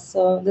 SMS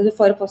og det du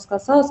får i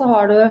postkassa, og så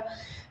har du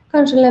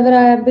kanskje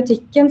leverer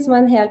butikken som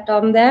en helt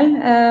annen del.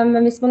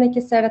 Men hvis man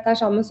ikke ser dette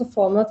sammen, så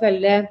får man et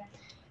veldig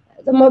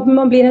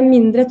man blir en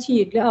mindre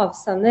tydelig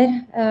avsender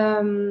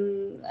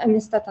enn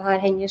hvis dette her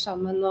henger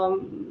sammen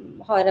og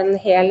har en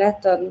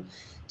helhet og en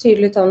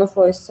tydelig tone of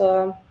voice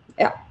og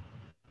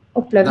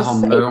oppleves.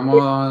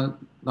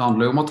 Det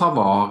handler jo om å ta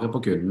vare på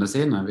kundene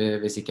sine,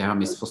 hvis ikke jeg har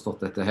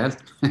misforstått dette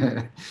helt.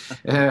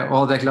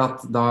 Og det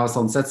klart,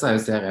 sånn sett så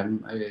jo CRM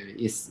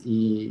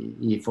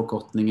i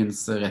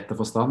forkortningens rette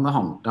forstand,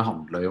 det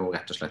handler jo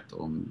rett og slett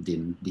om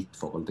ditt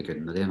forhold til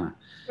kundene dine.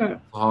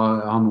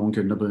 Har noen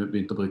kunder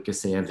begynt å bruke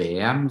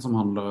CVM, som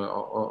handler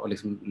om å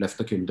liksom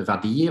løfte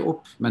kundeverdi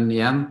opp, men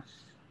igjen,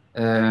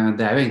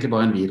 det jo egentlig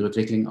bare en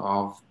videreutvikling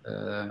av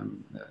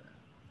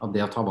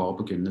det å ta vare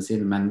på kundene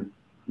sine,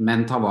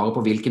 men ta vare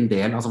på hvilken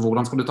del, altså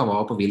hvordan skal du ta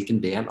vare på hvilken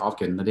del av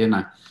kundene dine?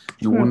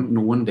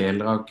 Noen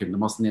deler av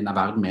kundemassen din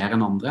verdt mer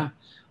enn andre,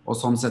 og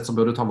sånn sett så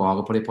bør du ta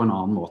vare på dem på en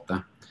annen måte.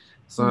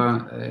 Så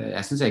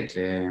jeg synes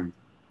egentlig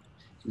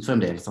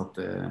fremdeles at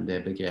det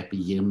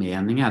begrepet gir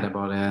mening,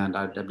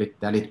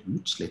 det litt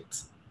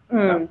utslitt.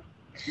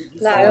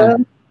 Det jo...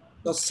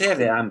 Da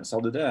CVM, sa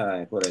du det,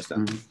 Kåre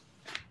Øystein?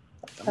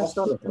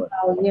 Customer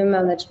Value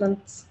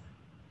Management.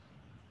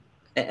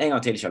 En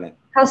gang til, Kjellin.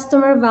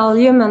 Customer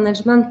Value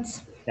Management.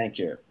 Thank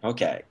you.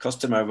 Ok,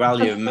 Customer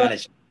Value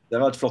Management. Det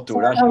var et flott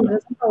ord. Det andre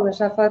som kaller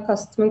seg for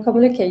Customer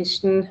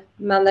Communication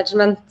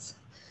Management.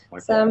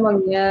 Okay. Så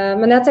mange,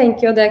 men jeg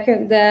tenker jo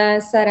det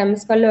CRM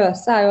skal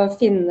løse jo å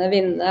finne,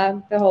 vinne,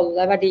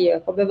 beholde,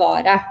 verdiøke og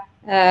bevare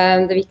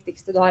det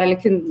viktigste du har,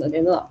 eller kundene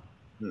dine da.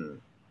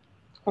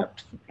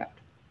 Kort forklart.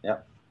 Ja.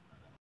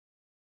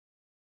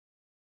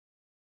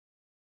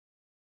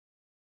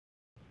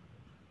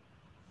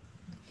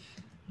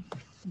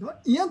 Det var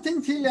en ting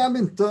til jeg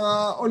begynte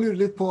å lure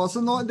litt på.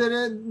 Altså nå,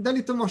 det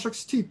litt om hva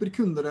slags typer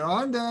kunder dere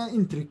har. Det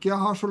inntrykket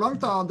jeg har så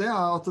langt, det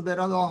at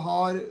dere da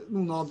har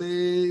noen av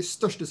de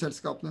største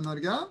selskapene i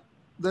Norge.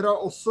 Dere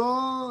har også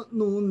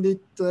noen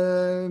litt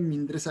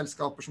mindre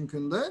selskaper som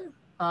kunder,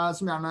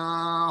 som gjerne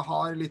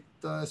har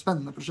litt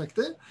spennende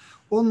prosjekter.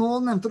 Og nå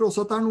nevnte dere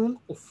også at det noen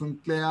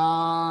offentlige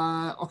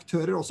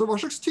aktører også.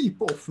 Hva slags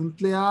type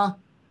offentlige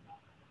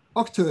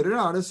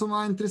aktører det som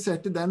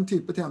interessert i den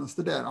type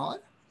tjenester dere har?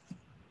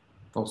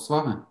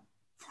 Forsvaret.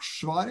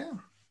 Forsvaret, ja.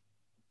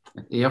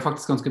 Jeg har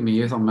faktisk ganske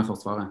mye sammen med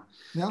Forsvaret.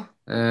 Ja.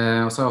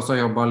 Og så har jeg også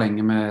jobbet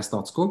lenge med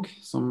Statskog,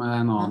 som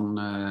en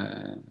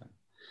annen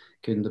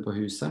kunde på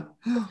huset.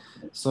 Ja.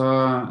 Så,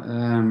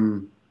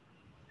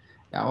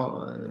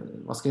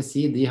 hva skal jeg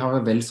si, de har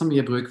vel så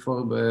mye bruk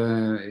for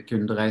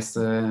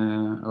kundereise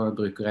og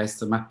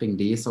brukerreisemapping,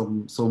 de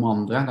som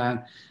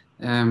andre.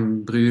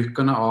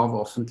 Brukerne av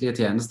offentlige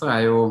tjenester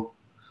jo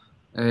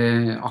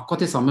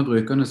akkurat de samme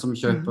brukerne som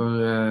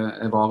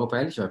kjøper varer på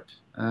Elkjøp,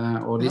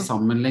 og de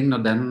sammenligner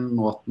den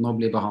måten å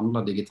bli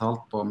behandlet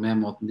digitalt på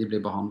med måten de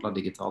blir behandlet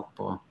digitalt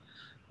på.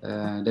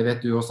 Det vet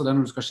du også, det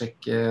når du skal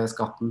sjekke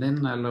skatten din,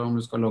 eller om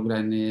du skal logge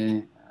deg inn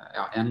i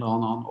en eller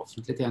annen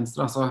offentlig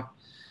tjeneste. Så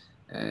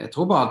jeg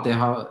tror bare at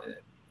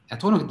jeg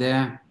tror nok det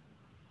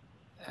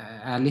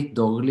litt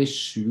dårlig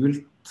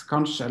skjult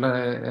kanskje,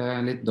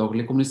 eller litt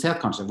dårlig kommunisert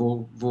kanskje,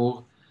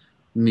 hvor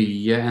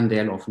mye en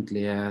del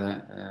offentlige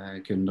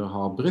kunder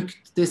har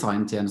brukt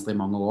designtjenester i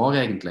mange år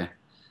egentlig,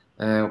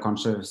 og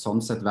kanskje sånn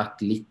sett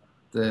vært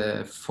litt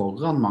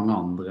foran mange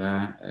andre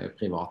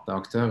private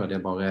aktører. Det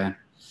bare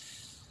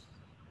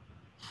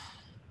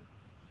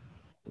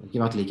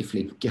ikke vært like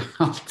flinke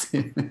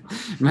alltid.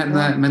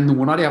 Men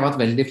noen av de har vært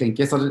veldig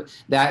flinke, så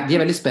de er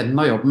veldig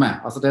spennende å jobbe med.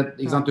 Altså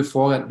ikke sant? Du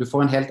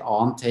får en helt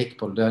annen take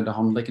på det. Det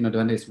handler ikke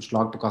nødvendigvis om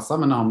slag på kassa,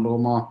 men det handler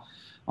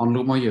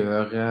om å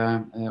gjøre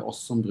oss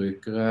som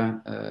brukere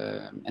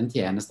en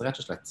tjeneste, rett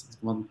og slett.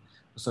 Skal man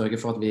sørge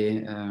for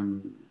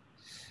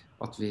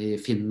at vi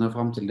finner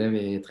frem til det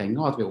vi trenger,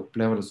 og at vi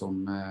opplever det som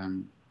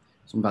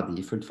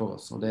verdifullt for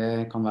oss. Og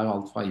det kan være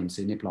alt fra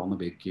innsyn i plan- og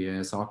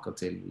byggsaker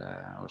til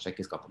å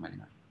sjekke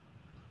skattemeldinger.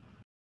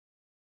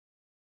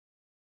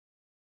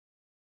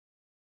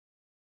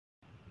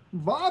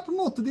 Hva på en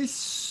måte de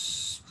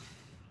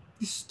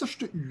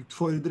største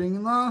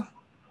utfordringene?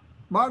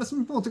 Hva det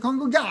som på en måte kan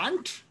gå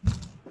gærent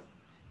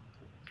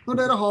når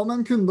dere har med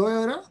en kunde å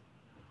gjøre?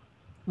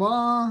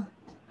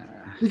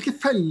 Hvilke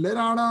feller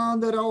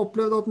det dere har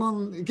opplevd at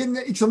man,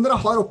 ikke som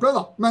dere har opplevd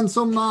da, men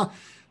som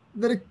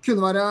dere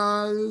kunne være,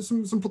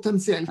 som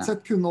potensielt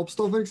sett kunne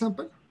oppstå for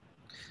eksempel?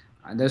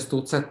 Det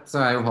stort sett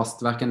så jo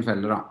hastverk en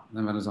felle da. Det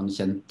en veldig sånn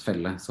kjent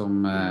felle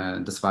som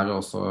dessverre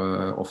også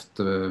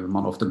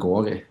man ofte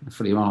går i,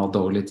 fordi man har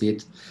dårlig tid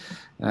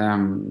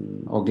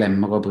og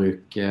glemmer å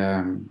bruke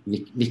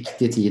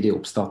viktig tid i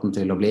oppstarten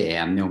til å bli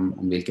enige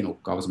om hvilken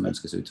oppgave som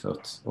ønskes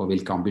utført, og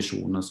hvilke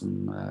ambisjoner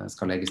som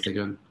skal legges til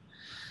grunn.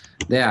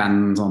 Det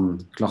en sånn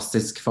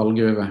klassisk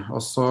fallgruve.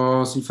 Og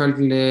så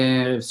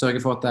selvfølgelig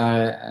sørge for at det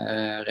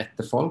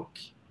rette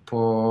folk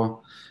på,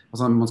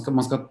 altså man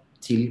skal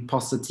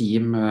tilpasse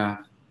team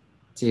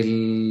til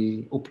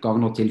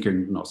oppgaven og til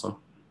kunden også.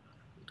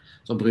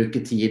 Så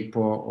bruke tid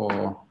på å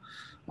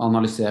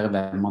analysere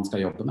hvem man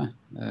skal jobbe med,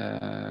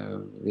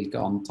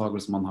 hvilke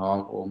antagelser man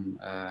har om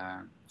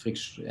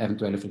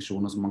eventuelle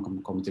friksjoner som man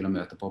kan komme til å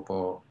møte på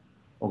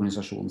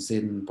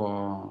organisasjonssiden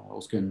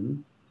hos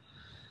kunden.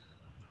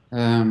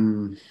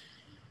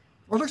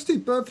 Hva slags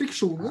type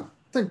friksjoner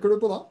tenker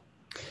du på da?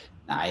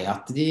 Nei,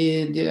 at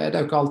det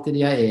jo ikke alltid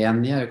de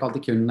enige, det jo ikke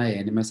alltid kunden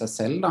enig med seg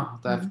selv da.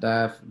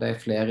 Det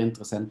flere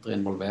interessenter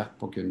involvert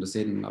på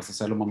kundesiden. Altså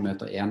selv om man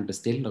møter en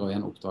bestiller og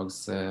en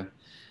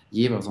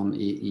oppdragsgiver sånn,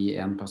 i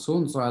en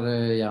person, så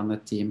det gjerne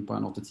et team på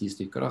 8-10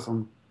 stykker da,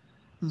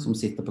 som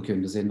sitter på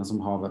kundesiden og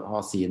som har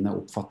sine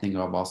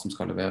oppfatninger av hva som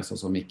skal leveres og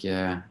som ikke,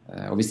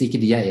 og hvis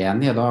ikke de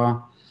enige da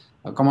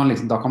kan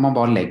man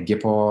bare legge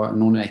på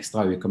noen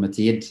ekstra uker med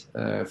tid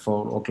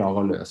for å klare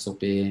å løse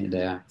opp i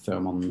det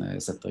før man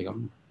setter i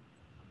gang.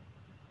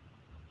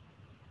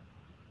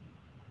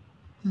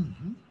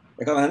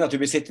 Det kan hende at du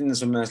blir sittende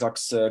som en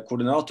slags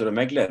koordinator og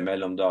megler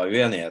mellom da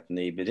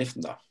uenigheten i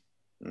bedriften da.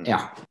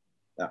 Ja.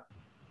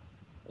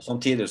 Og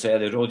samtidig så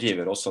det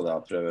rådgiver også da,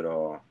 prøver å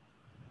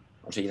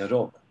kanskje gi en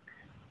råd.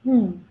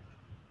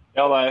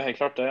 Ja, det jo helt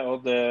klart det,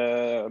 og det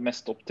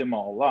mest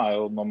optimale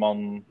jo når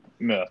man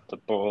møter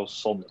på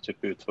sånne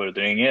type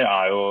utfordringer,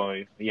 jo å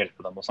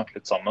hjelpe dem å snakke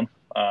litt sammen.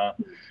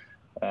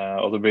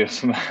 Og det blir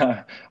som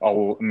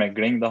all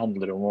megling, det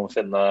handler om å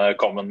finne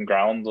common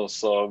ground og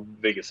så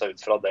bygge seg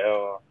ut fra det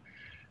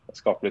og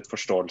skape litt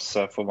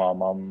forståelse for hva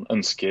man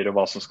ønsker og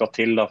hva som skal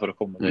til da, for å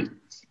komme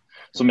dit.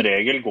 Som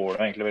regel går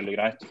det egentlig veldig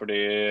greit,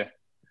 fordi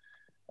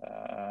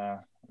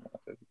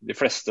de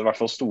fleste, i hvert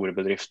fall store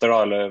bedrifter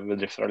da, eller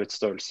bedrifter av litt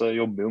størrelse,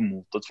 jobber jo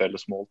mot et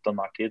felles mål til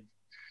enhver tid.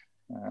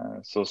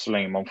 Så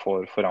lenge man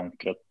får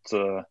forankret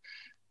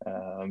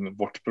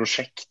vårt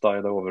prosjekt da,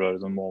 i det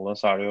overordnede målet,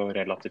 så det jo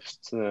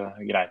relativt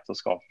greit å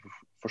skape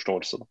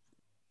forståelse. Da.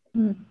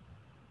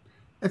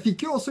 Jeg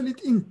fikk jo også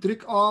litt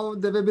inntrykk av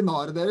det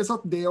webinaret deres,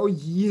 at det å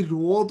gi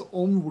råd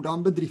om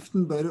hvordan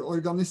bedriften bør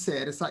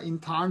organisere seg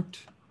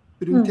internt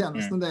rundt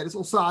tjenestene deres,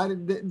 også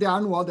det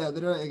noe av det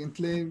dere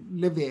egentlig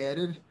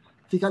leverer.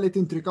 Fikk jeg litt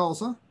inntrykk av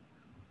også?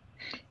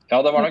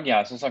 Ja, det var nok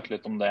jeg som snakket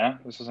litt om det,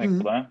 hvis du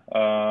tenker på det.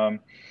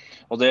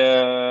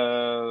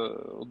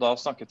 Og da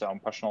snakket jeg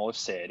om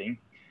personalisering.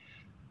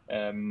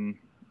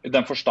 I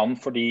den forstand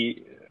fordi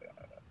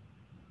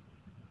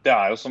det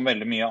jo som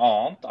veldig mye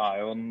annet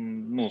jo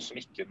noe som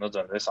ikke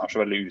nødvendigvis så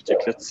veldig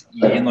utviklet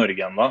i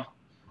Norge enda.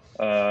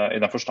 I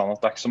den forstand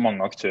at det ikke så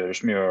mange aktører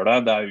som gjør det.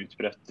 Det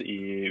utbredt i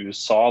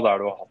USA, der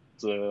du har hatt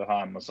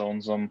Amazon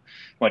som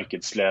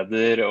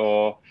markedsleder,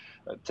 og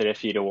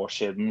 3-4 år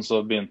siden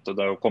så begynte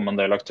det å komme en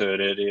del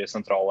aktører i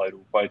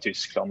Sentral-Europa, i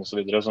Tyskland og så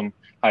videre, som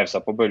heiv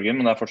seg på bølgen,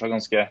 men det fortsatt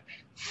ganske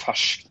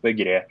ferskt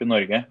begrep i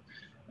Norge.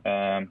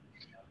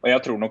 Og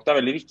jeg tror nok det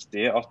veldig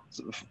viktig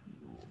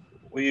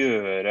å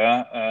gjøre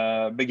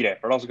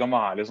begreper da, som kan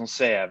være litt sånn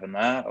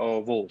svevende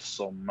og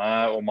voldsomme,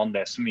 og man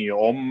leser mye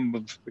om,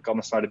 det kan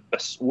nesten være litt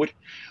buzzord,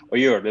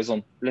 og gjøre det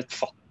sånn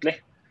lettfattelig.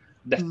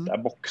 Dette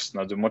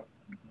boksene du må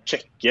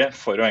sjekke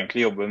for å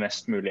egentlig jobbe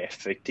mest mulig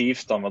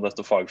effektivt da, med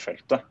dette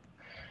fagfeltet.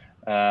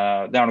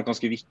 Det nok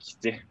ganske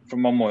viktig, for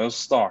man må jo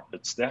starte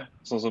et sted.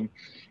 Sånn som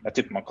jeg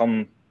tipper man kan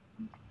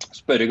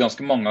spørre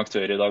ganske mange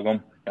aktører i dag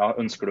om, ja,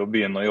 ønsker du å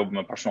begynne å jobbe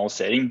med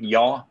personalisering?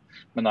 Ja,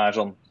 men det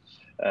sånn,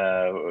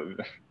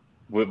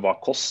 hva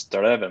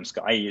koster det? Hvem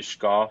skal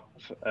eierskap?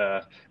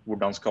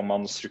 Hvordan skal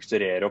man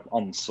strukturere opp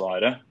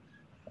ansvaret?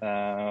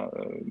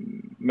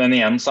 Men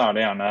igjen så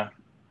det gjerne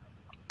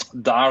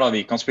der da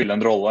vi kan spille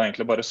en rolle og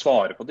egentlig bare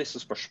svare på disse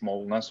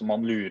spørsmålene som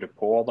man lurer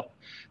på da.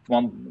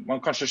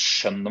 Man kanskje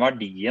skjønner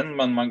verdien,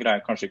 men man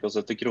greier kanskje ikke å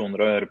sette kroner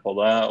og øre på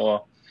det, og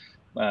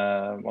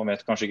man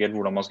vet kanskje ikke helt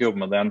hvordan man skal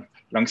jobbe med det i en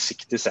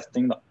langsiktig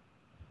setting da.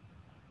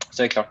 Så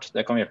det er klart,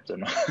 det kan vi hjelpe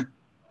til med.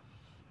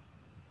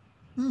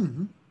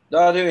 Da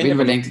er det jo inne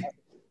på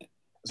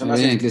Jeg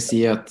vil egentlig si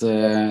at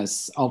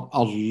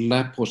alle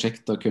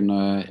prosjekter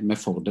kunne med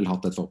fordel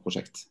hatt et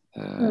forprosjekt.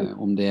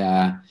 Om det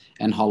er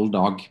en halv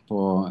dag på,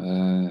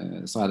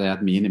 så er det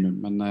et minimum.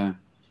 Men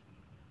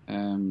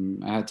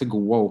jeg er til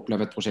gode å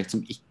oppleve et prosjekt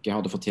som ikke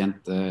hadde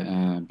fortjent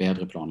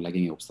bedre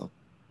planlegging i oppstart.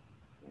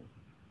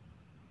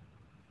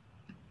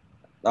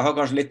 Det har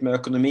kanskje litt med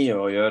økonomi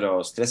å gjøre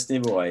og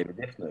stressnivået i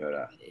bedriften å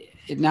gjøre?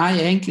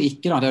 Nei, egentlig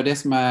ikke da. Det er jo det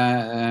som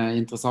er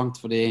interessant,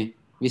 fordi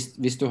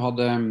hvis du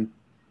hadde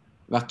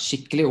vært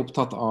skikkelig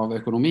opptatt av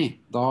økonomi,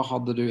 da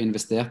hadde du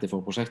investert i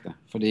forprosjektet.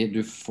 Fordi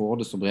du får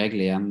det som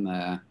regel igjen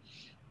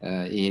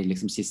i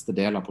liksom siste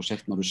del av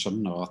prosjektet når du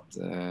skjønner at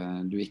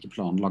du ikke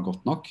planla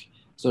godt nok,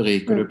 så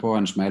ryker du på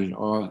en smell.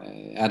 Og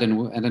er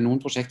det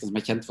noen prosjekter som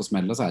er kjent for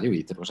smeller, så er det jo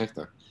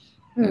IT-prosjekter.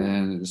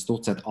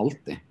 Stort sett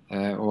alltid.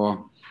 Og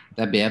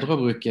det er bedre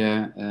å bruke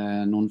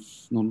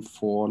noen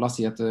få, la oss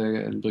si at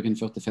bruke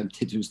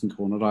 40-50 000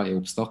 kroner da i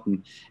oppstarten,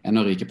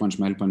 enn å ryke på en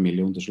smell på 1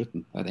 million til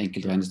slutten. Det er et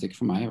enkelt regnestykke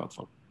for meg i hvert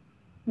fall.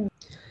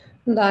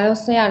 Det er jo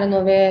også gjerne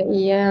når vi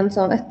i en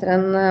sånn, etter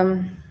en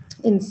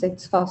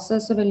innsiktsfase,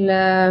 så vil,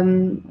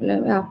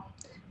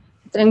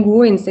 etter en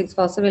god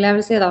innsiktsfase vil jeg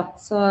vel si da,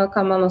 så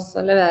kan man også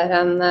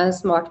levere en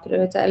smart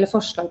prioritering, eller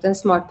forslag til en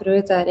smart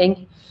prioritering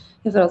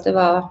i forhold til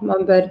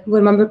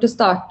hvor man burde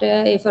starte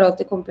i forhold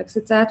til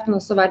kompleksitet,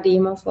 men også verdi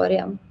man får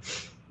igjen.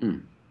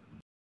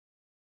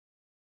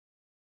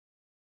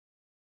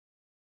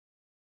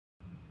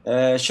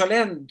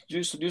 Charlene,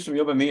 du som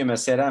jobber mye med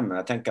CRM,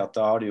 jeg tenker at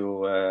da har du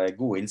jo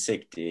god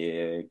innsikt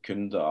i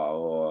kunder,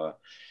 og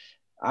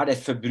er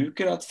det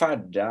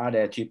forbrukeratferd, er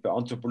det type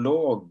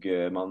antropolog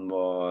man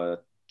må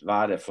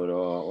være for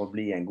å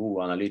bli en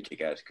god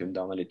analytiker,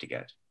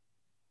 kundeanalytiker?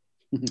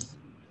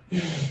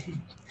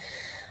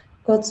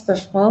 Godt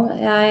spørsmål.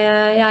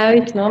 Jeg er jo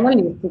ikke noen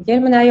analytiker,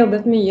 men jeg har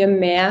jobbet mye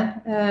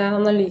med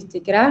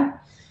analytikere,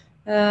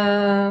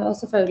 og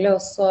selvfølgelig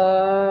også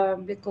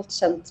blitt godt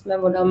kjent med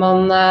hvordan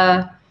man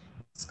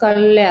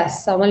skal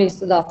lese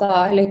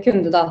analysedata eller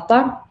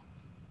kundedata.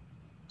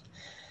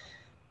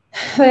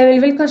 Og jeg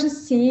vil vel kanskje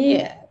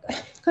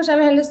jeg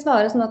vil heller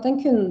svare sånn at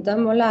en kunde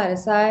må lære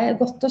seg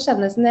godt å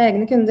kjenne sine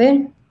egne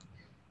kunder.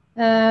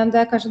 Det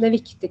er kanskje det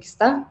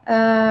viktigste,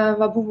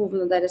 hva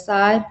behovene deres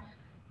er,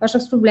 hva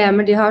slags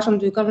problemer de har som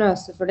du kan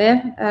løse for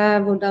dem,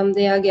 hvordan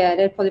de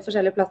agerer på de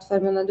forskjellige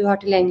plattformene du har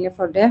tilgjengelig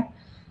for dem.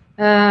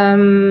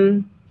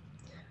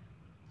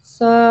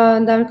 Så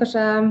det er vel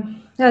kanskje,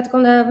 jeg vet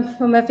ikke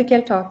om jeg fikk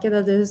helt tak i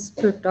det du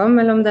spurte om,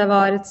 eller om det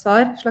var et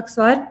slags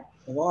svar.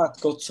 Det var et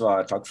godt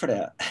svar, takk for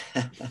det.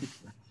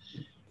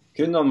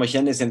 Kundene må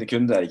kjenne sine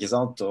kunder, ikke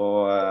sant?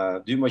 Og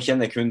du må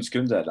kjenne kundens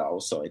kunder da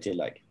også i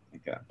tillegg.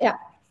 Ja,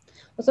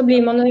 og så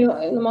blir man jo,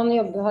 når man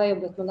har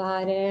jobbet med det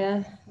her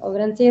over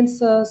en tid,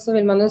 så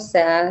vil man jo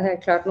se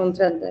helt klart noen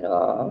trender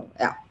og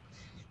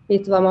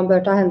vite hva man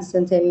bør ta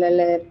hensyn til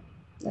eller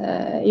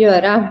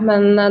gjøre.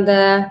 Men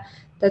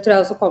det tror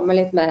jeg også kommer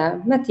litt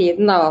med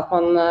tiden da, at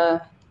man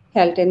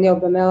hele tiden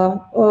jobber med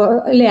å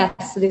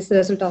lese disse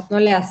resultatene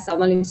og lese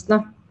analysene.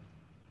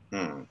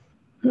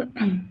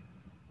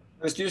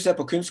 Hvis du ser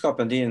på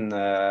kunnskapen din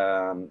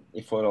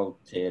i forhold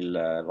til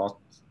hva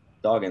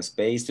dagens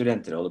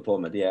BI-studenter holder på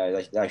med, det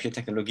er ikke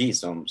teknologi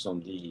som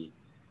de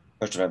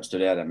først og fremst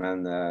studerer, men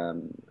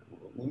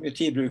hvor mye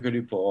tid bruker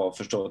du på å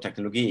forstå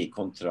teknologi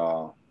kontra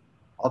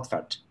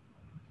atferd?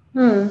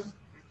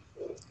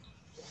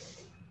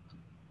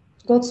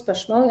 Godt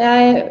spørsmål.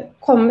 Jeg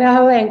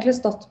har jo egentlig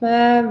stått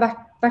med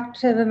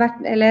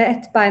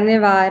ett bein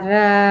i hver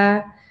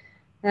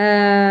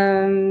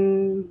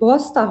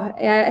bås da.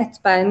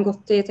 Ett bein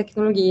gått i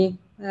teknologi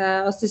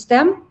og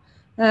system,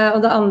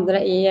 og det andre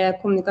i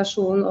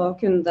kommunikasjon og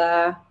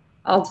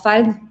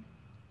kundeatferd.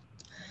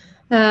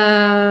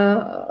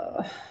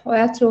 Og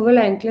jeg tror vel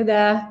egentlig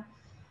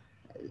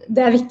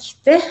det er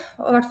viktig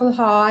å i hvert fall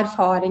ha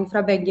erfaring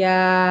fra begge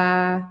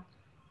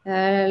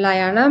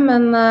leierne,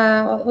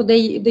 og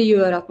det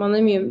gjør at man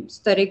i mye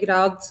større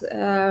grad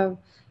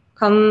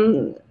kan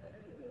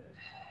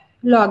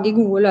lage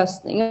gode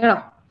løsninger da.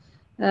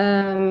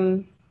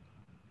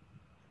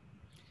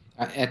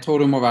 Jeg tror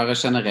du må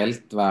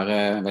generelt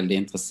være veldig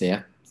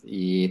interessert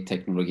i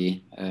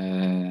teknologi, i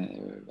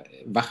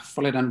hvert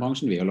fall i den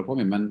bransjen vi holder på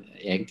med, men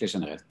egentlig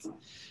generelt.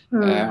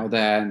 Og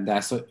det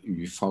er så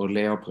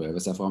ufarlig å prøve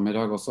seg fram i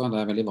dag også. Det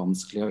er veldig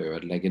vanskelig å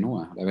ødelegge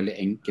noe. Det er veldig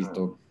enkelt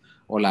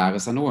å lære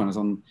seg noe.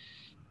 Sånn,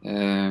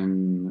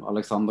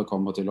 Alexander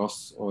kommer til oss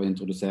og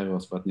introduserer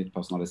oss på et nytt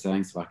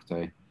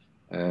personaliseringsverktøy.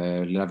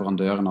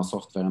 Leverandøren av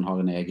softwaren har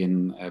en egen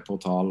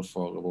portal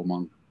hvor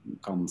man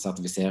kan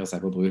sertifisere seg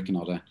på bruken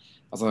av det.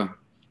 Altså,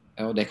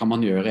 og det kan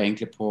man gjøre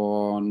egentlig på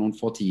noen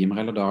få timer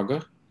eller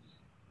dager.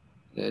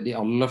 de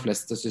aller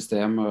fleste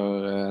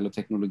systemer eller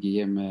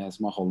teknologier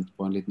som har holdt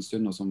på en liten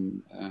stund, og som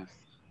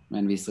med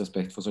en viss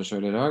respekt for seg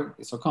selv i dag,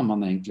 så kan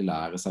man egentlig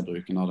lære seg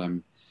bruken av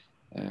dem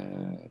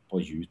på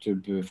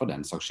YouTube for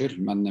den saks skyld,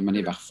 men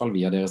i hvert fall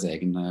via deres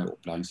egne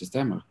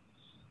opplæringssystemer.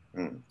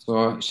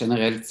 Så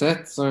generelt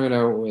sett så vil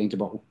jeg jo egentlig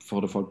bare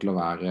oppfordre folk til å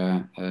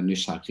være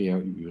nysgjerrige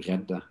og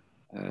uredde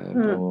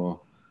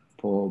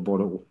på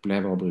både å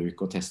oppleve og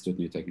bruke og teste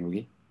ut ny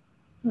teknologi.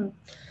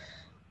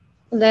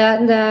 Jeg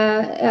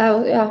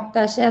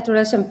tror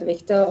det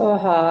kjempeviktig å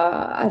ha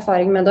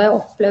erfaring med det. Jeg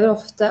opplever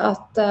ofte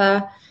at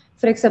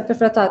for eksempel,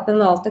 for å ta et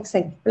banalt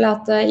eksempel,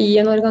 at i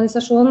en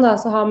organisasjon da,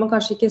 så har man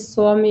kanskje ikke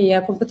så mye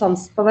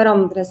kompetanse på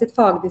hverandre sitt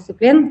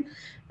fagdisiplin.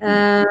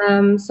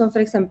 Som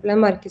for eksempel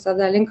en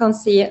markedsavdeling kan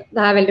si, det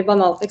er et veldig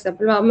banalt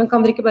eksempel, men kan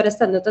dere ikke bare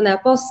sende ut en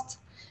e-post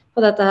på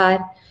dette her?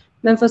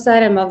 Men for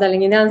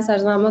CRM-avdelingen igjen, så er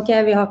det sånn, ok,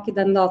 vi har ikke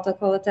den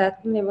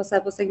datakvaliteten, vi må se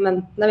på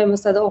segmentene, vi må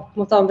se det opp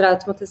mot andre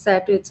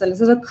automatiserte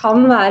utselgelser, så det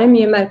kan være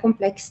mye mer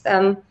komplekst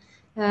enn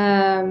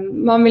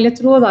man ville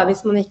tro da,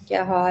 hvis man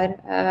ikke har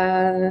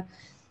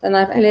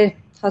eller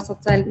har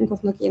satt seg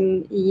godt nok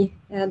inn i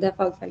det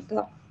fagfeltet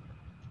da,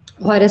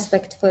 og har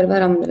respekt for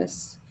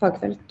hverandres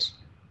fagfelt.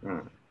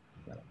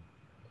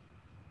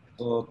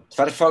 Så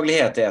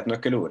tverrfaglighet et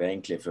nøkkelord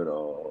egentlig for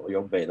å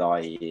jobbe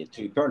i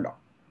TreePearl da?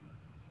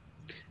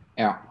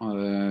 Ja,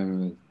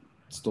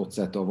 stort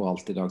sett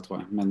overalt i dag,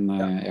 tror jeg. Men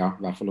ja,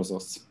 i hvert fall hos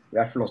oss. I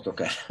hvert fall hos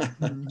dere.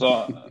 Så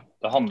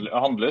det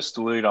handler i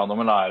stor grad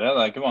om å lære.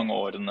 Det er ikke mange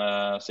årene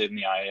siden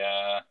jeg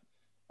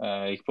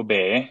gikk på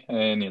BI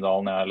i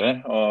Nydalen, jeg heller.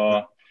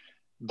 Og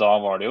da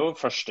var det jo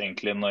først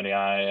egentlig når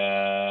jeg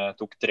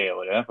tok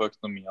 3-året på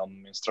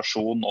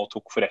økonomiadministrasjon og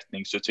tok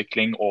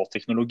forretningsutvikling og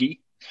teknologi.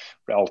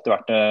 For jeg har alltid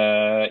vært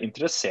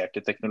interessert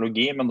i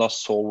teknologi, men da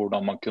så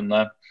hvordan man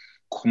kunne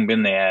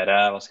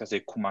kombinere,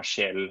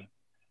 kommersiell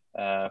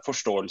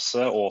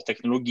forståelse og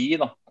teknologi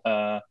da,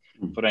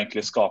 for å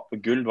egentlig skape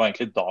gull. Det var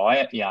egentlig da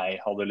jeg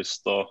hadde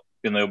lyst til å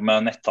begynne å jobbe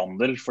med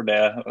netthandel, for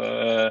det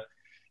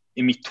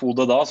i mitt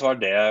hode da så var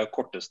det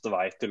korteste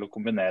vei til å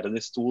kombinere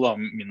de to da,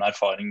 min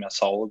erfaring med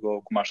salg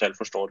og kommersiell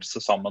forståelse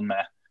sammen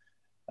med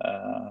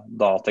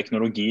da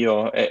teknologi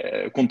og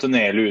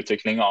kontinuerlig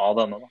utvikling av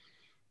denne da.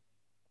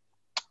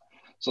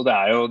 Så det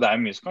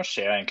er mye som kan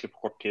skje egentlig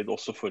på kort tid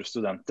også for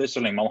studenter, så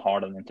lenge man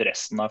har den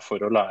interessen der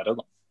for å lære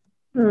da.